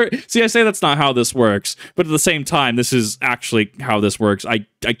that works. See, I say that's not how this works, but at the same time, this is actually how this works.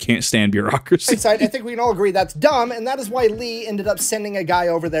 I can't stand bureaucracy. I think we can all agree that's dumb, and that is why Lee ended up sending a guy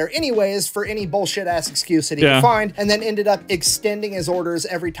over there anyways for any bullshit-ass excuse that he could find, and then ended up extending his orders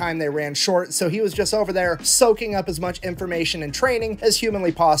every time they ran short, so he was just over there soaking up as much information and training as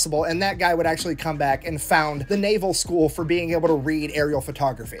humanly possible, and that guy would actually come back and found the naval school for being able to read aerial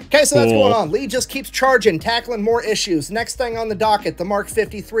photography. Okay, so that's going on. Lee just keeps charging, tackling more issues. Next thing on the docket, the Mark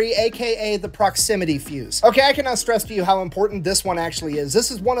 53, aka the proximity fuse. Okay, I cannot stress to you how important this one actually is.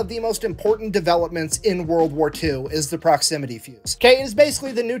 This is one of the most important developments in World War II, is the proximity fuse. Okay, it is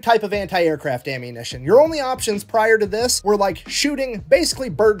basically the new type of anti-aircraft ammunition. Your only options prior to this were like shooting basically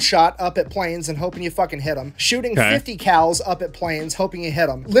birdshot up at planes and hoping you fucking hit them, shooting 50 cals up at planes hoping you hit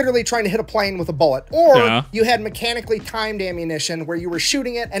them, literally trying to hit a plane with a bullet, or you had mechanically timed ammunition where you were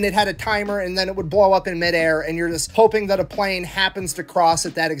shooting it and it had a timer and then it would blow up in midair and you're just hoping that a plane happens to cross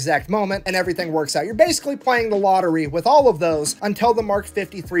at that exact moment and everything works out. You're basically playing the lottery with all of those until the Mark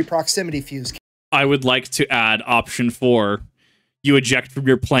 53 proximity fuse. I would like to add option 4. You eject from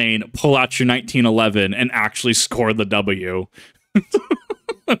your plane, pull out your 1911, and actually score the W.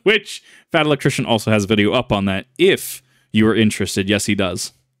 Which Fat Electrician also has a video up on that if you are interested. Yes, he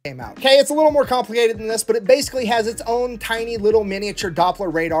does. Came out. Okay, it's a little more complicated than this, but it basically has its own tiny little miniature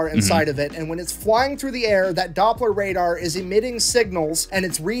Doppler radar inside of it, and when it's flying through the air, that Doppler radar is emitting signals, and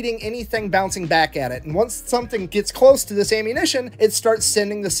it's reading anything bouncing back at it, and once something gets close to this ammunition, it starts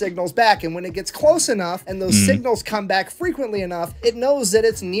sending the signals back, and when it gets close enough, and those signals come back frequently enough, it knows that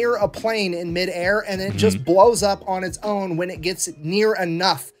it's near a plane in midair, and it just blows up on its own when it gets near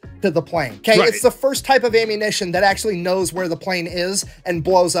enough to the plane. Okay, Right. it's the first type of ammunition that actually knows where the plane is and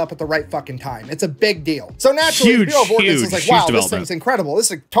blows up at the right fucking time. It's a big deal. So naturally, the Bureau of Ordnance is like, wow, this thing's incredible.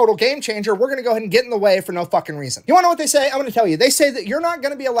 This is a total game changer. We're gonna go ahead and get in the way for no fucking reason. You wanna know what they say? I'm gonna tell you. They say that you're not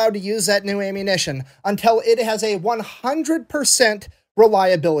gonna be allowed to use that new ammunition until it has a 100%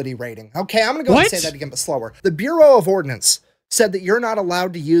 reliability rating. Okay, I'm gonna go ahead and say that again, but slower. The Bureau of Ordnance said that you're not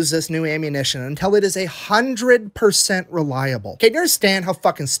allowed to use this new ammunition until it is 100% reliable. Okay, do you understand how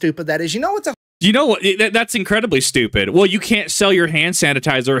fucking stupid that is? You know, you know what? That's incredibly stupid. Well, you can't sell your hand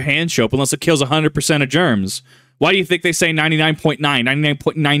sanitizer or hand soap unless it kills 100% of germs. Why do you think they say 99.9,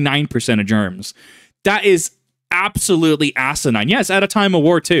 99.99% of germs? That is absolutely asinine. Yes, at a time of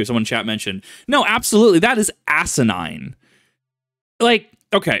war too, someone in chat mentioned. No, absolutely, that is asinine. Like,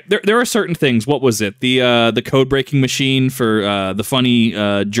 okay, there are certain things. What was it? The code breaking machine for the funny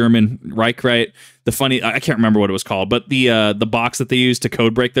German Reich, right? The funny, I can't remember what it was called, but the box that they used to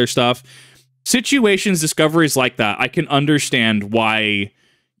code break their stuff. Situations, discoveries like that, I can understand why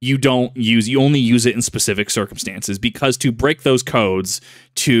you only use it in specific circumstances, because to break those codes,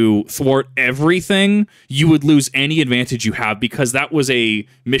 to thwart everything, you would lose any advantage you have, because that was a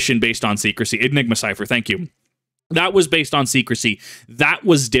mission based on secrecy. Enigma Cipher, thank you. That was based on secrecy. That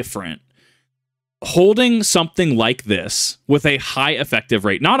was different. Holding something like this with a high effective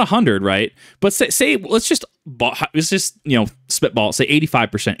rate, not 100, right? But say let's just spitball, say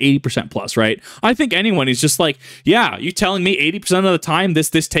 85%, 80% plus, right? I think anyone is just like, yeah, you telling me 80% of the time this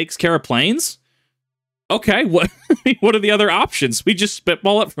takes care of planes? Okay, what are the other options? We just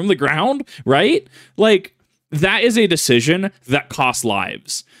spitball it from the ground, right? Like, that is a decision that costs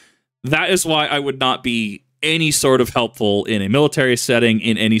lives. That is why I would not be any sort of helpful in a military setting,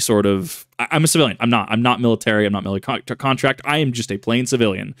 in any sort of... I'm a civilian. I'm not military. I'm not military contract. I am just a plain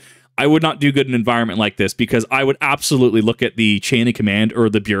civilian. I would not do good in an environment like this, because I would absolutely look at the chain of command or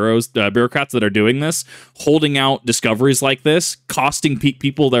the bureaucrats that are doing this, holding out discoveries like this, costing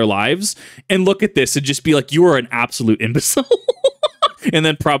people their lives, and look at this and just be like, you are an absolute imbecile. And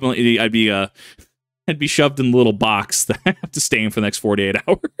then probably I'd be shoved in a little box that I have to stay in for the next 48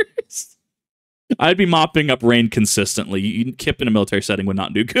 hours. I'd be mopping up rain consistently. Kip in a military setting would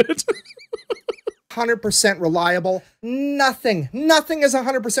not do good. 100% reliable. Nothing is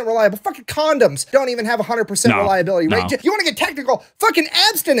 100% reliable. Fucking condoms don't even have 100% reliability rate. You want to get technical? Fucking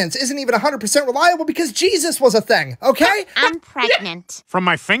abstinence isn't even 100% reliable, because Jesus was a thing, okay? I'm pregnant. From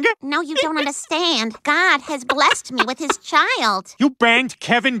my finger? No, you don't understand. God has blessed me with his child. You banged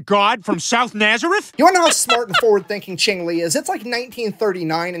Kevin God from South Nazareth? You want to know how smart and forward-thinking Ching is? It's like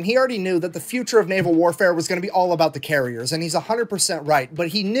 1939, and he already knew that the future of naval warfare was going to be all about the carriers, and he's 100% right, but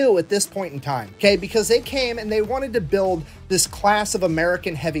he knew at this point in time, okay, because they came and they wanted to build this class of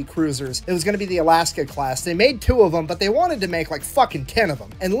American heavy cruisers. It was going to be the Alaska class. They made 2 of them, but they wanted to make like fucking 10 of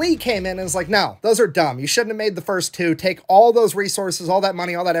them. And Lee came in and was like, no, those are dumb. You shouldn't have made the first 2. Take all those resources, all that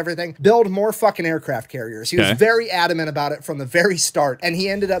money, all that everything, build more fucking aircraft carriers. He was very adamant about it from the very start, and he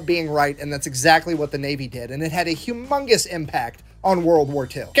ended up being right, and that's exactly what the Navy did, and it had a humongous impact on World War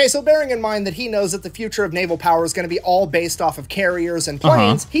II. Okay, so bearing in mind that he knows that the future of naval power is going to be all based off of carriers and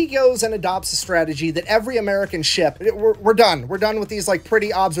planes, he goes and adopts a strategy that every American ship, we're done. We're done with these like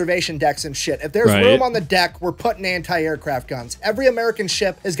pretty observation decks and shit. If there's room on the deck, we're putting anti-aircraft guns. Every American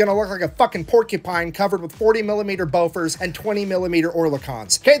ship is going to look like a fucking porcupine covered with 40mm Bofors and 20mm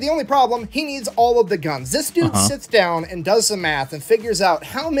Oerlikons. Okay, the only problem, he needs all of the guns. This dude sits down and does some math and figures out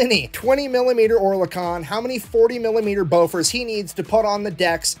how many 20mm Oerlikon, how many 40mm Bofors he needs to put on the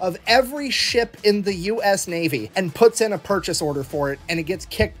decks of every ship in the US Navy, and puts in a purchase order for it, and it gets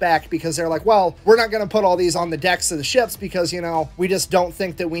kicked back because they're like, well, we're not going to put all these on the decks of the ships because, you know, we just don't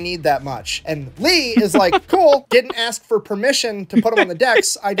think that we need that much. And Lee is like, cool, didn't ask for permission to put them on the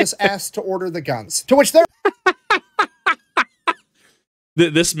decks, I just asked to order the guns. To which they're...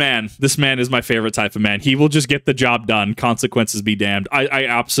 This man is my favorite type of man. He will just get the job done. Consequences be damned. I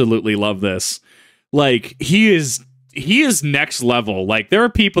absolutely love this. Like, he is next level. Like, there are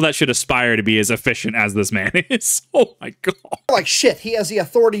people that should aspire to be as efficient as this man is. Oh my god. Like, shit, he has the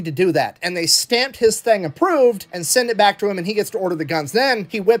authority to do that. And they stamped his thing approved and send it back to him, and he gets to order the guns. Then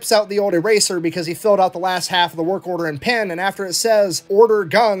he whips out the old eraser because he filled out the last half of the work order in pen, and after it says order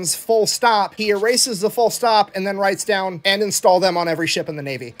guns full stop, he erases the full stop and then writes down and install them on every ship in the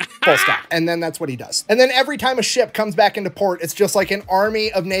Navy. Full stop. And then that's what he does. And then every time a ship comes back into port, it's just like an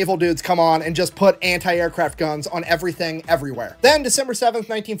army of naval dudes come on and just put anti-aircraft guns on every everything everywhere. Then December 7th,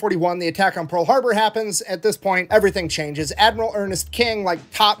 1941, the attack on Pearl Harbor happens. At this point, everything changes. Admiral Ernest King, like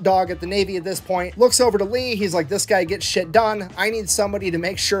top dog at the Navy at this point, looks over to Lee. He's like, this guy gets shit done. I need somebody to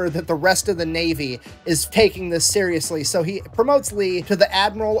make sure that the rest of the Navy is taking this seriously. So he promotes Lee to the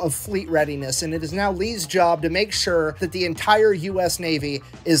Admiral of Fleet Readiness, and it is now Lee's job to make sure that the entire U.S. Navy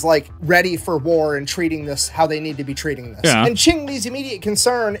is like ready for war and treating this how they need to be treating this. Yeah. And Ching Lee's immediate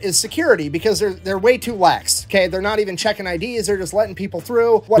concern is security, because they're way too lax. Okay, they're not even checking IDs, they're just letting people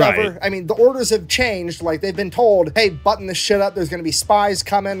through, whatever. Right. I mean, the orders have changed. Like, they've been told, hey, button this shit up, there's gonna be spies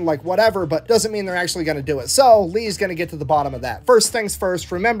coming, like whatever, but doesn't mean they're actually gonna do it. So Lee's gonna get to the bottom of that. First things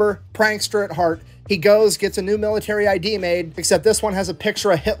first, remember, prankster at heart. He goes, gets a new military ID made, except this one has a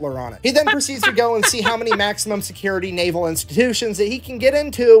picture of Hitler on it. He then proceeds to go and see how many maximum security naval institutions that he can get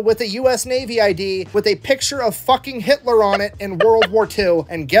into with a US Navy ID with a picture of fucking Hitler on it in World War II.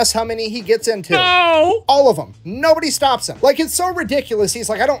 And guess how many he gets into? No! All of them. Nobody stops him. Like, it's so ridiculous. He's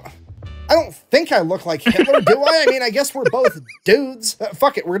like, I don't think I look like Hitler, do I? I mean, I guess we're both dudes.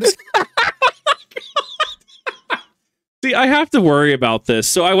 Fuck it, we're just... See, I have to worry about this.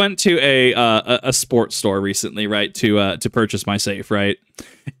 So I went to a sports store recently, right, to purchase my safe, right?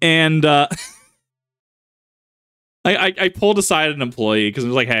 And I pulled aside an employee because I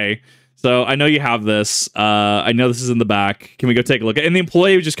was like, hey, so I know you have this. I know this is in the back. Can we go take a look at it? And the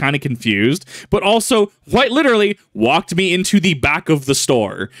employee was just kind of confused, but also quite literally walked me into the back of the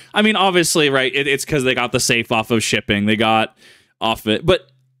store. I mean, obviously, right, it's because they got the safe off of shipping. They got off it, but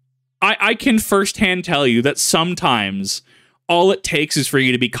I can firsthand tell you that sometimes all it takes is for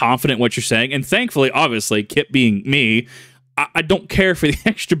you to be confident in what you're saying. And thankfully, obviously, Kip being me, I don't care for the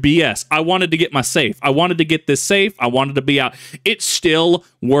extra BS. I wanted to get my safe. I wanted to get this safe. I wanted to be out. It still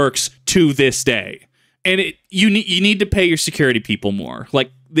works to this day. And you need to pay your security people more. Like,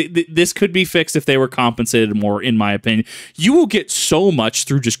 this could be fixed if they were compensated more, in my opinion. You will get so much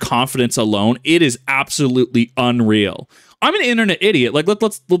through just confidence alone. It is absolutely unreal. I'm an internet idiot. Like,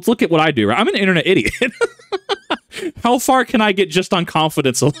 let's look at what I do, right? I'm an internet idiot. How far can I get just on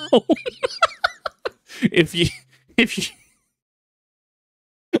confidence alone? if you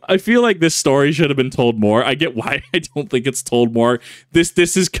I feel like this story should have been told more. I get why I don't think it's told more. This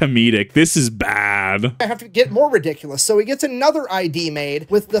is comedic. This is bad. I have to get more ridiculous. So he gets another ID made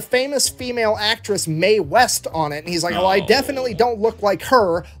with the famous female actress Mae West on it. And he's like, well, I definitely don't look like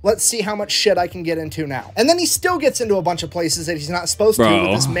her. Let's see how much shit I can get into now. And then he still gets into a bunch of places that he's not supposed to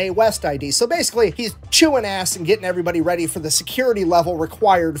with this Mae West ID. So basically, he's chewing ass and getting everybody ready for the security level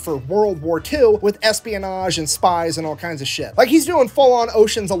required for World War II with espionage and spies and all kinds of shit. Like, he's doing full-on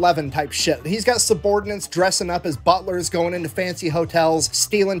Ocean's 11 type shit. He's got subordinates dressing up as butlers, going into fancy hotels,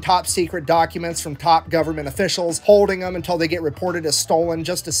 stealing top secret documents from top government officials, holding them until they get reported as stolen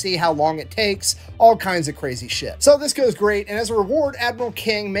just to see how long it takes, all kinds of crazy shit. So this goes great, and as a reward, Admiral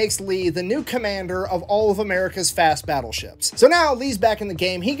King makes Lee the new commander of all of America's fast battleships. So now Lee's back in the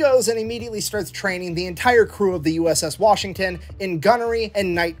game. He goes and immediately starts training the entire crew of the USS Washington in gunnery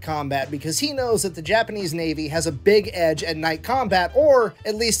and night combat, because he knows that the Japanese Navy has a big edge at night combat, or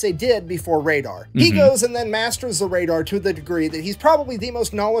at least they did before radar. He goes and then masters the radar to the degree that he's probably the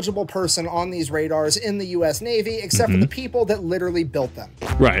most knowledgeable person on these radars in the US Navy, except for the people that literally built them.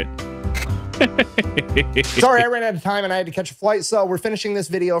 Right. Sorry, I ran out of time and I had to catch a flight, so we're finishing this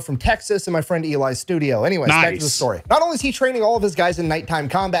video from Texas in my friend Eli's studio. Anyways, back to the story. Not only is he training all of his guys in nighttime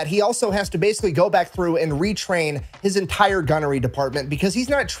combat, he also has to basically go back through and retrain his entire gunnery department, because he's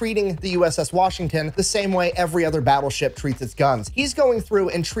not treating the USS Washington the same way every other battleship treats its guns. He's going through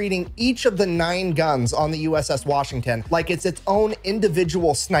and treating each of the 9 guns on the USS Washington like it's its own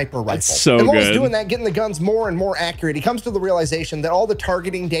individual sniper rifle. That's so and while good. he's doing that, getting the guns more and more accurate, he comes to the realization that all the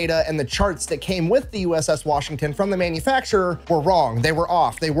targeting data and the charts that came with the USS Washington from the manufacturer were wrong. They were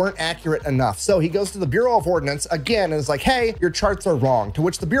off. They weren't accurate enough. So he goes to the Bureau of Ordnance again and is like, hey, your charts are wrong. To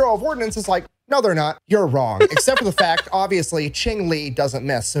which the Bureau of Ordnance is like, no, they're not. You're wrong. Except for the fact, obviously, Ching Lee doesn't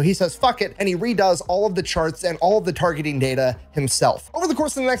miss. So he says, fuck it, and he redoes all of the charts and all of the targeting data himself. Over the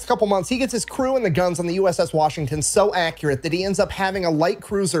course of the next couple months, he gets his crew and the guns on the USS Washington so accurate that he ends up having a light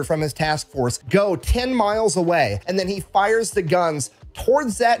cruiser from his task force go 10 miles away, and then he fires the guns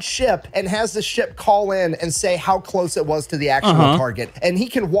towards that ship and has the ship call in and say how close it was to the actual target. And he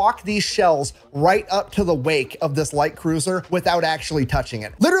can walk these shells right up to the wake of this light cruiser without actually touching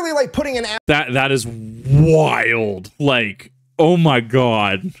it. Literally like putting an... That is wild. Like, oh my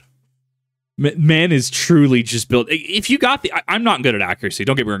God. Man is truly just built. If you got the... I'm not good at accuracy.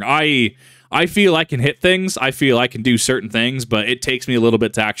 Don't get me wrong. I feel I can hit things. I feel I can do certain things, but it takes me a little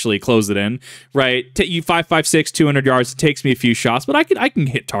bit to actually close it in, right? You 5.56, 200 yards. It takes me a few shots, but I can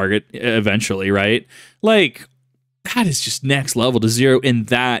hit target eventually, right? Like, that is just next level to zero in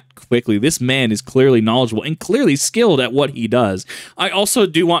that quickly. This man is clearly knowledgeable and clearly skilled at what he does. I also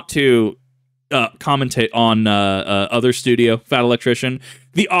do want to commentate on other studio, Fat Electrician.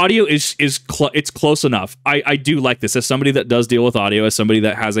 The audio is it's close enough. I do like this as somebody that does deal with audio, as somebody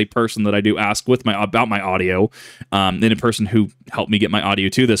that has a person that I do ask with about my audio, and a person who helped me get my audio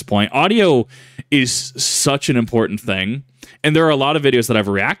to this point. Audio is such an important thing, and there are a lot of videos that I've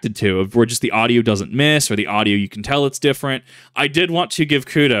reacted to where just the audio doesn't miss, or the audio you can tell it's different. I did want to give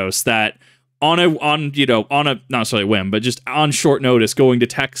kudos that on a not necessarily a whim, but just on short notice going to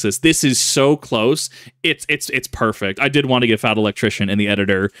Texas, this is so close. It's perfect. I did want to give Fat Electrician and the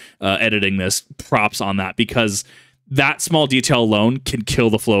editor editing this props on that, because that small detail alone can kill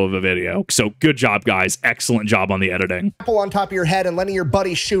the flow of a video. So good job, guys. Excellent job on the editing. Apple on top of your head and letting your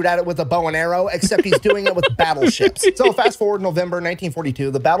buddy shoot at it with a bow and arrow, except he's doing it with battleships. So fast forward November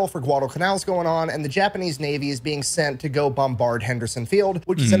 1942, the battle for Guadalcanal is going on, and the Japanese Navy is being sent to go bombard Henderson Field,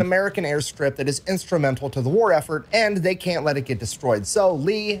 which is an American airstrip that is instrumental to the war effort, and they can't let it get destroyed. So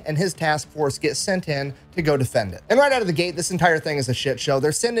Lee and his task force get sent in to go defend it. And right out of the gate, this entire thing is a shit show.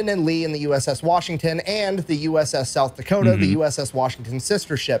 They're sending in Lee and the USS Washington and the USS South Dakota, the USS Washington's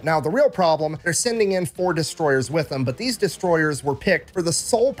sister ship. Now, the real problem, they're sending in 4 destroyers with them, but these destroyers were picked for the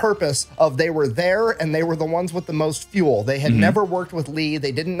sole purpose of they were there and they were the ones with the most fuel. They had never worked with Lee.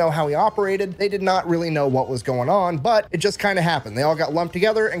 They didn't know how he operated. They did not really know what was going on, but it just kind of happened. They all got lumped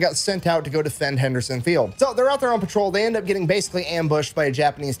together and got sent out to go defend Henderson Field. So they're out there on patrol. They end up getting basically ambushed by a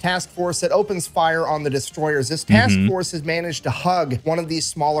Japanese task force that opens fire on the destroyers. This task force has managed to hug one of these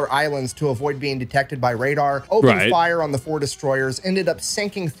smaller islands to avoid being detected by radar, opened fire on the 4 destroyers, ended up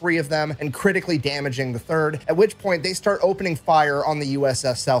sinking 3 of them and critically damaging the 3rd, at which point they start opening fire on the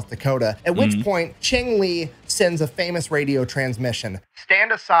USS South Dakota, at which point Ching Lee sends a famous radio transmission.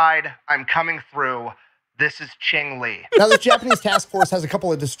 "Stand aside, I'm coming through. This is Ching Lee." Now, the Japanese task force has a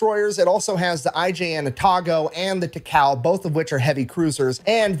couple of destroyers. It also has the IJN Otago and the Takao, both of which are heavy cruisers.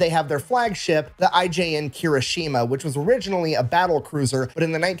 And they have their flagship, the IJN Kirishima, which was originally a battle cruiser, but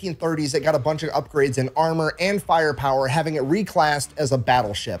in the 1930s, it got a bunch of upgrades in armor and firepower, having it reclassed as a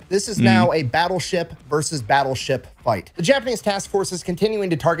battleship. This is now a battleship versus battleship fight. The Japanese task force is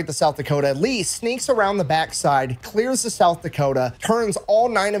continuing to target the South Dakota. Lee sneaks around the backside, clears the South Dakota, turns all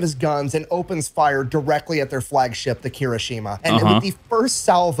 9 of his guns, and opens fire directly at their flagship, the Kirishima. And with the first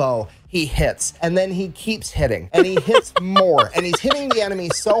salvo, he hits, and then he keeps hitting, and he hits more, and he's hitting the enemy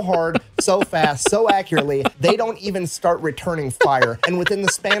so hard, so fast, so accurately, they don't even start returning fire. And within the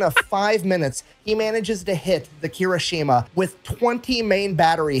span of 5 minutes, he manages to hit the Kirishima with 20 main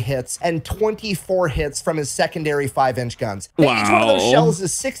battery hits and 24 hits from his secondary 5-inch guns. Wow. Each one of those shells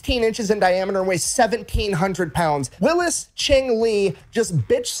is 16 inches in diameter and weighs 1,700 pounds. Willis Ching Lee just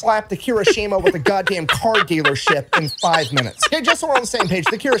bitch slapped the Kirishima with a goddamn car dealership in 5 minutes. Okay, just so we're on the same page,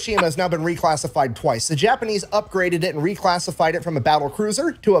 the Kirishima has now been reclassified twice. The Japanese upgraded it and reclassified it from a battle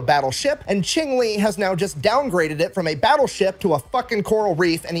cruiser to a battleship, and Ching Lee has now just downgraded it from a battleship to a fucking coral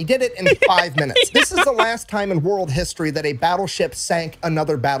reef, and he did it in 5 minutes. This is the last time in world history that a battleship sank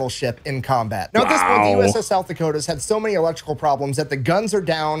another battleship in combat. Now, at this point, the USS South Dakota's had so many electrical problems that the guns are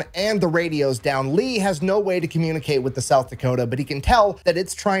down and the radio's down. Lee has no way to communicate with the South Dakota, but he can tell that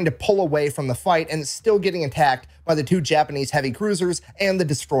it's trying to pull away from the fight and it's still getting attacked by the 2 Japanese heavy cruisers and the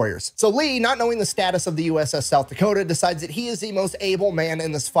destroyers. So Lee, not knowing the status of the USS South Dakota, decides that he is the most able man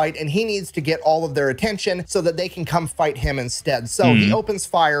in this fight and he needs to get all of their attention so that they can come fight him instead. So he opens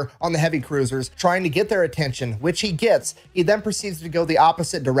fire on the heavy cruisers, trying to get their attention, which he gets. He then proceeds to go the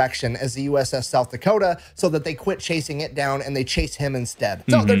opposite direction as the USS South Dakota so that they quit chasing it down and they chase him instead.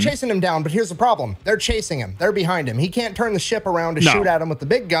 So they're chasing him down, but here's the problem. They're chasing him. They're behind him. He can't turn the ship around to shoot at him with the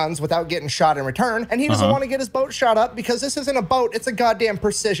big guns without getting shot in return, and he doesn't want to get his boat shot up because this isn't a boat, it's a goddamn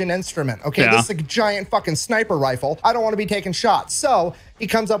precision instrument. Okay, this is a giant fucking sniper rifle. I don't want to be taking shots. So he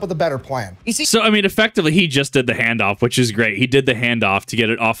comes up with a better plan. You see, so I mean, effectively, he just did the handoff, which is great. He did the handoff to get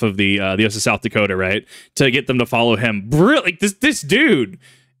it off of the USS South Dakota, right? To get them to follow him. Like this dude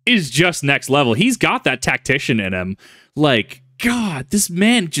is just next level. He's got that tactician in him. Like, God, this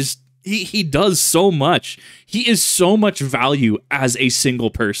man just he does so much. He is so much value as a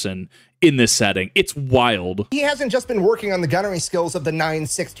single person in this setting. It's wild. He hasn't just been working on the gunnery skills of the 9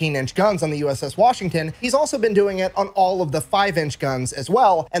 16-inch guns on the USS Washington. He's also been doing it on all of the 5-inch guns as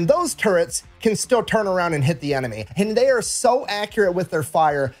well. And those turrets can still turn around and hit the enemy. And they are so accurate with their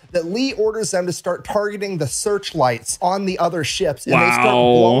fire that Lee orders them to start targeting the searchlights on the other ships. And they start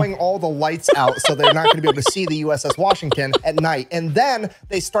blowing all the lights out so they're not going to be able to see the USS Washington at night. And then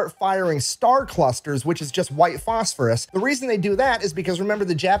they start firing star clusters, which is just white phosphorus. The reason they do that is because, remember,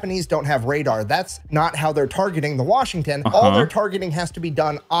 the Japanese don't have radar. That's not how they're targeting the Washington. All their targeting has to be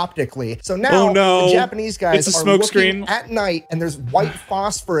done optically. So now the Japanese guys are looking at night, and there's white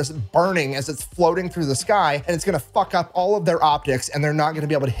phosphorus burning as it's floating through the sky, and it's going to fuck up all of their optics, and they're not going to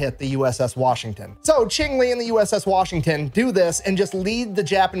be able to hit the USS Washington. So Ching Lee and the USS Washington do this and just lead the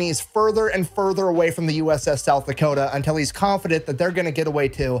Japanese further and further away from the USS South Dakota until he's confident that they're going to get away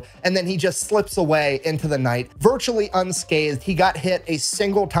too, and then he just slips away into the night, virtually unscathed. He got hit a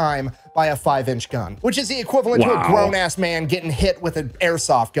single time by a 5-inch gun, which is the equivalent to a grown-ass man getting hit with an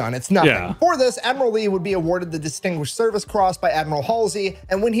airsoft gun. It's nothing. For this, Admiral Lee would be awarded the Distinguished Service Cross by Admiral Halsey,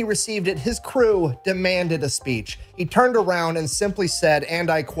 and when he received it, his crew demanded a speech. He turned around and simply said, and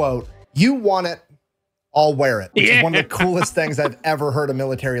I quote, "You want it, I'll wear it," which is one of the coolest things I've ever heard a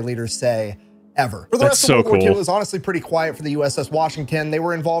military leader say. Ever. For the rest of World War II, it was honestly pretty quiet for the USS Washington. They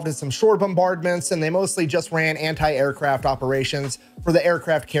were involved in some shore bombardments, and they mostly just ran anti-aircraft operations for the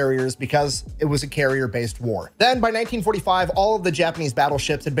aircraft carriers because it was a carrier-based war. Then by 1945, all of the Japanese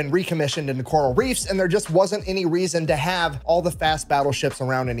battleships had been recommissioned into coral reefs, and there just wasn't any reason to have all the fast battleships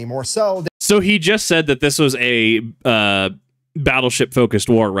around anymore. So he just said that this was a battleship-focused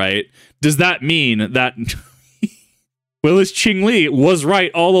war, right? Does that mean that Willis Ching Lee was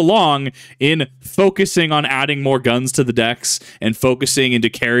right all along in focusing on adding more guns to the decks and focusing into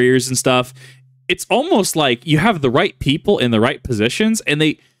carriers and stuff? It's almost like you have the right people in the right positions, and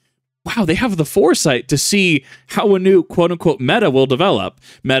they have the foresight to see how a new quote-unquote meta will develop.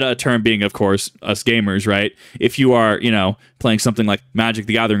 Meta, a term being, of course, us gamers, right? If you are, playing something like Magic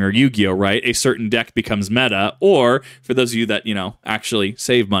the Gathering or Yu-Gi-Oh, right? A certain deck becomes meta, or for those of you that, actually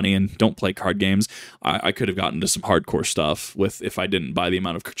save money and don't play card games, I could have gotten into some hardcore stuff if I didn't buy the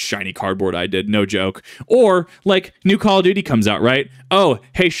amount of shiny cardboard I did, no joke. Or, like, new Call of Duty comes out, right? Oh,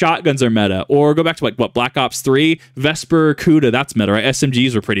 hey, shotguns are meta. Or go back to, Black Ops 3? Vesper, Kuda, that's meta, right?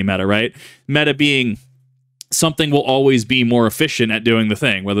 SMGs are pretty meta, right? Meta being something will always be more efficient at doing the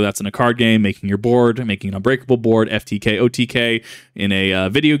thing, whether that's in a card game, making your board, making an unbreakable board, FTK, OTK, in a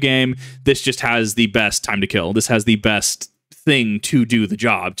video game. This just has the best time to kill. This has the best thing to do the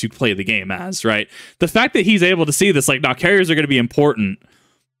job, to play the game as, right? The fact that he's able to see this, now carriers are going to be important.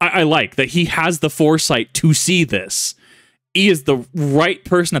 I like that he has the foresight to see this. He is the right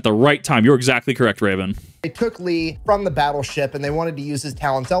person at the right time. You're exactly correct, Raven. They took Lee from the battleship and they wanted to use his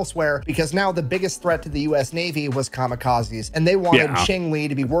talents elsewhere because now the biggest threat to the U.S. Navy was kamikazes, and they wanted Ching Lee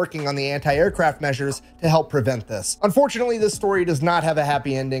to be working on the anti-aircraft measures to help prevent this. Unfortunately, this story does not have a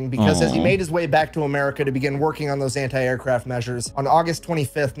happy ending because as he made his way back to America to begin working on those anti-aircraft measures, on August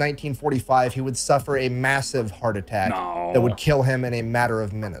 25th, 1945, he would suffer a massive heart attack that would kill him in a matter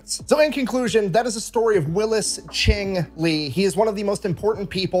of minutes. So in conclusion, that is a story of Willis Ching Lee. He is one of the most important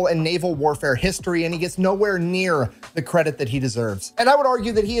people in naval warfare history, and he gets nowhere near the credit that he deserves. And I would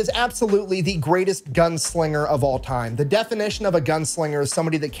argue that he is absolutely the greatest gunslinger of all time. The definition of a gunslinger is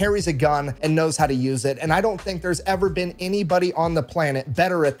somebody that carries a gun and knows how to use it, and I don't think there's ever been anybody on the planet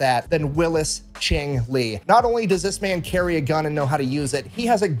better at that than Willis Ching Lee. Not only does this man carry a gun and know how to use it, he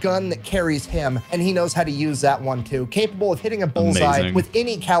has a gun that carries him, and he knows how to use that one too. Capable of hitting a bullseye with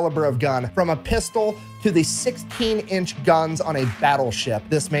any caliber of gun, from a pistol to the 16-inch guns on a battleship.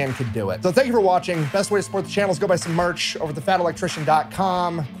 This man could do it. So thank you for watching. Best way to support the channel is go buy some merch over at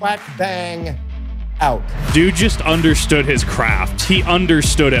thefatelectrician.com. Quack bang, out. Dude just understood his craft. He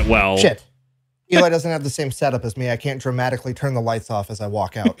understood it well. Shit. Eli doesn't have the same setup as me. I can't dramatically turn the lights off as I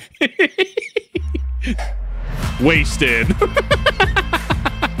walk out. Wasted.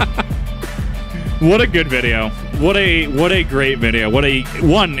 What a good video. What a great video.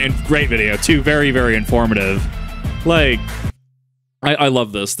 One, great video. Two, very, very informative. I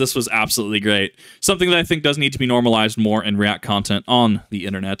love this. This was absolutely great. Something that I think does need to be normalized more in React content on the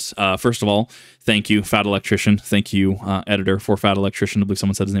internet. First of all, thank you, Fat Electrician. Thank you, editor for Fat Electrician. I believe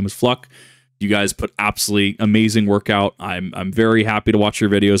someone said his name was Fluck. You guys put absolutely amazing work out. I'm very happy to watch your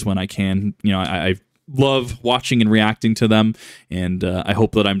videos when I can. I love watching and reacting to them, and I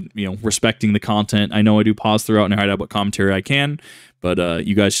hope that I'm respecting the content. I know I do pause throughout and hide out what commentary I can, but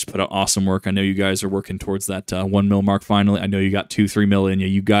you guys just put out awesome work. I know you guys are working towards that 1 mil mark finally. I know you got 2-3 mil in you.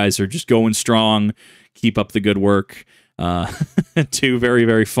 You guys are just going strong. Keep up the good work. Two, very,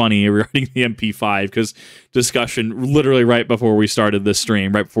 very funny regarding the MP5, because discussion literally right before we started this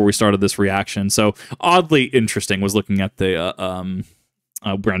stream, right before we started this reaction. So oddly interesting was looking at the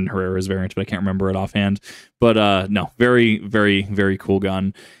Brandon Herrera's variant, but I can't remember it offhand. But no, very, very, very cool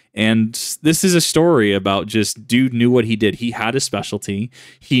gun. And this is a story about just dude knew what he did. He had a specialty.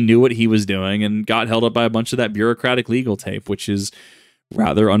 He knew what he was doing and got held up by a bunch of that bureaucratic legal tape, which is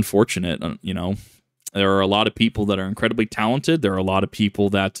rather unfortunate. You know, there are a lot of people that are incredibly talented. There are a lot of people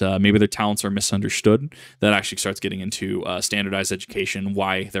that maybe their talents are misunderstood. That actually starts getting into standardized education,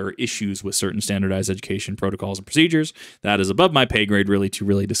 why there are issues with certain standardized education protocols and procedures. That is above my pay grade really to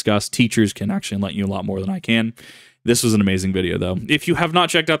really discuss. Teachers can actually enlighten you a lot more than I can. This was an amazing video, though. If you have not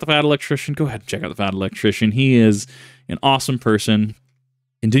checked out the Fat Electrician, go ahead and check out the Fat Electrician. He is an awesome person,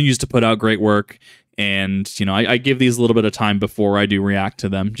 continues to put out great work, and you know, I give these a little bit of time before I do react to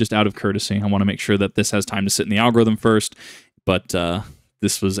them, just out of courtesy. I want to make sure that this has time to sit in the algorithm first, but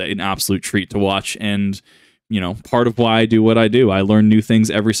this was an absolute treat to watch, and you know, part of why I do what I do. I learn new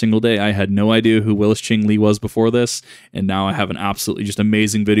things every single day. I had no idea who Willis Ching Lee was before this, and now I have an absolutely just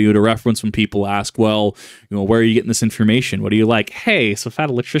amazing video to reference when people ask, well, you know, where are you getting this information? What do you like? Hey, so Fat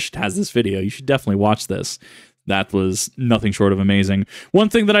Electrician has this video. You should definitely watch this. That was nothing short of amazing. One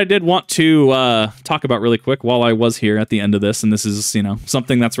thing that I did want to talk about really quick while I was here at the end of this, and this is, you know,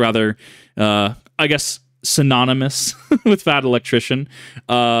 something that's rather, I guess, synonymous with Fat Electrician.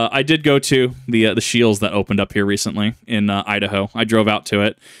 I did go to the Shields that opened up here recently in Idaho. I drove out to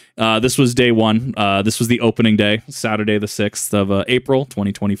it. This was day one. This was the opening day, Saturday the 6th of April,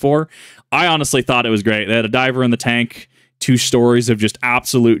 2024. I honestly thought it was great. They had a diver in the tank, 2 stories of just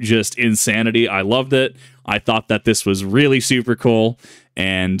absolute just insanity. I loved it. I thought that this was really super cool.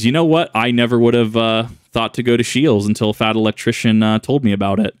 And you know what? I never would have thought to go to Shields until Fat Electrician told me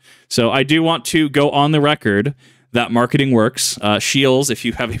about it. So I do want to go on the record that marketing works. Shields, if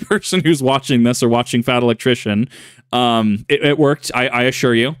you have a person who's watching this or watching Fat Electrician, it worked. I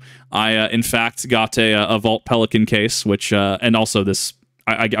assure you. I, in fact, got a Vault Pelican case, which, and also this,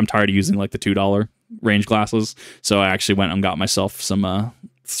 I'm tired of using like the $2 range glasses. So I actually went and got myself some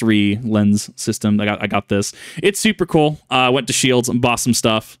 3 lens system. I got this. It's super cool. I went to Shields and bought some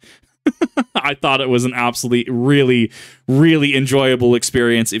stuff. I thought it was an absolutely really, really enjoyable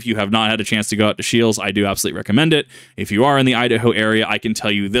experience. If you have not had a chance to go out to Shields, I do absolutely recommend it. If you are in the Idaho area, I can tell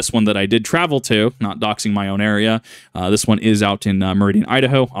you this one that I did travel to, not doxing my own area. This one is out in Meridian,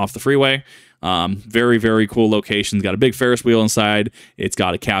 Idaho, off the freeway. Very, very cool location. It's got a big Ferris wheel inside. It's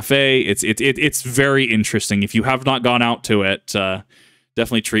got a cafe. It's very interesting. If you have not gone out to it,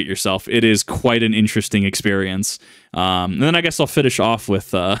 definitely treat yourself. It is quite an interesting experience. And then I guess I'll finish off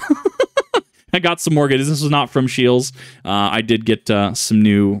with... I got some more goodies. This was not from Shields. I did get some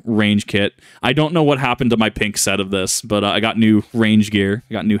new range kit. I don't know what happened to my pink set of this, but I got new range gear.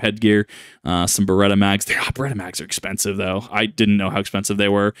 I got new headgear, some Beretta mags. Beretta mags are expensive, though. I didn't know how expensive they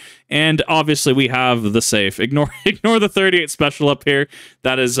were. And obviously, we have the safe. Ignore the 38 special up here.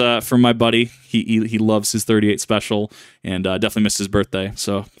 That is from my buddy. He loves his 38 special and definitely missed his birthday.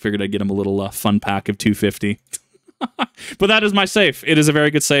 So figured I'd get him a little fun pack of 250. But that is my safe. It is a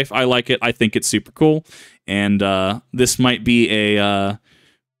very good safe. I like it. I think it's super cool. And this might be a,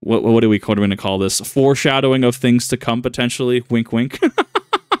 what are we going to call this? Foreshadowing of things to come, potentially. Wink, wink.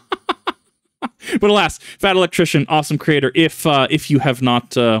 But alas, Fat Electrician, awesome creator. If you have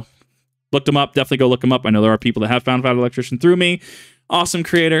not looked him up, definitely go look him up. I know there are people that have found Fat Electrician through me. Awesome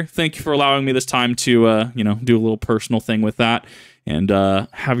creator. Thank you for allowing me this time to, you know, do a little personal thing with that. And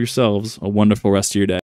have yourselves a wonderful rest of your day.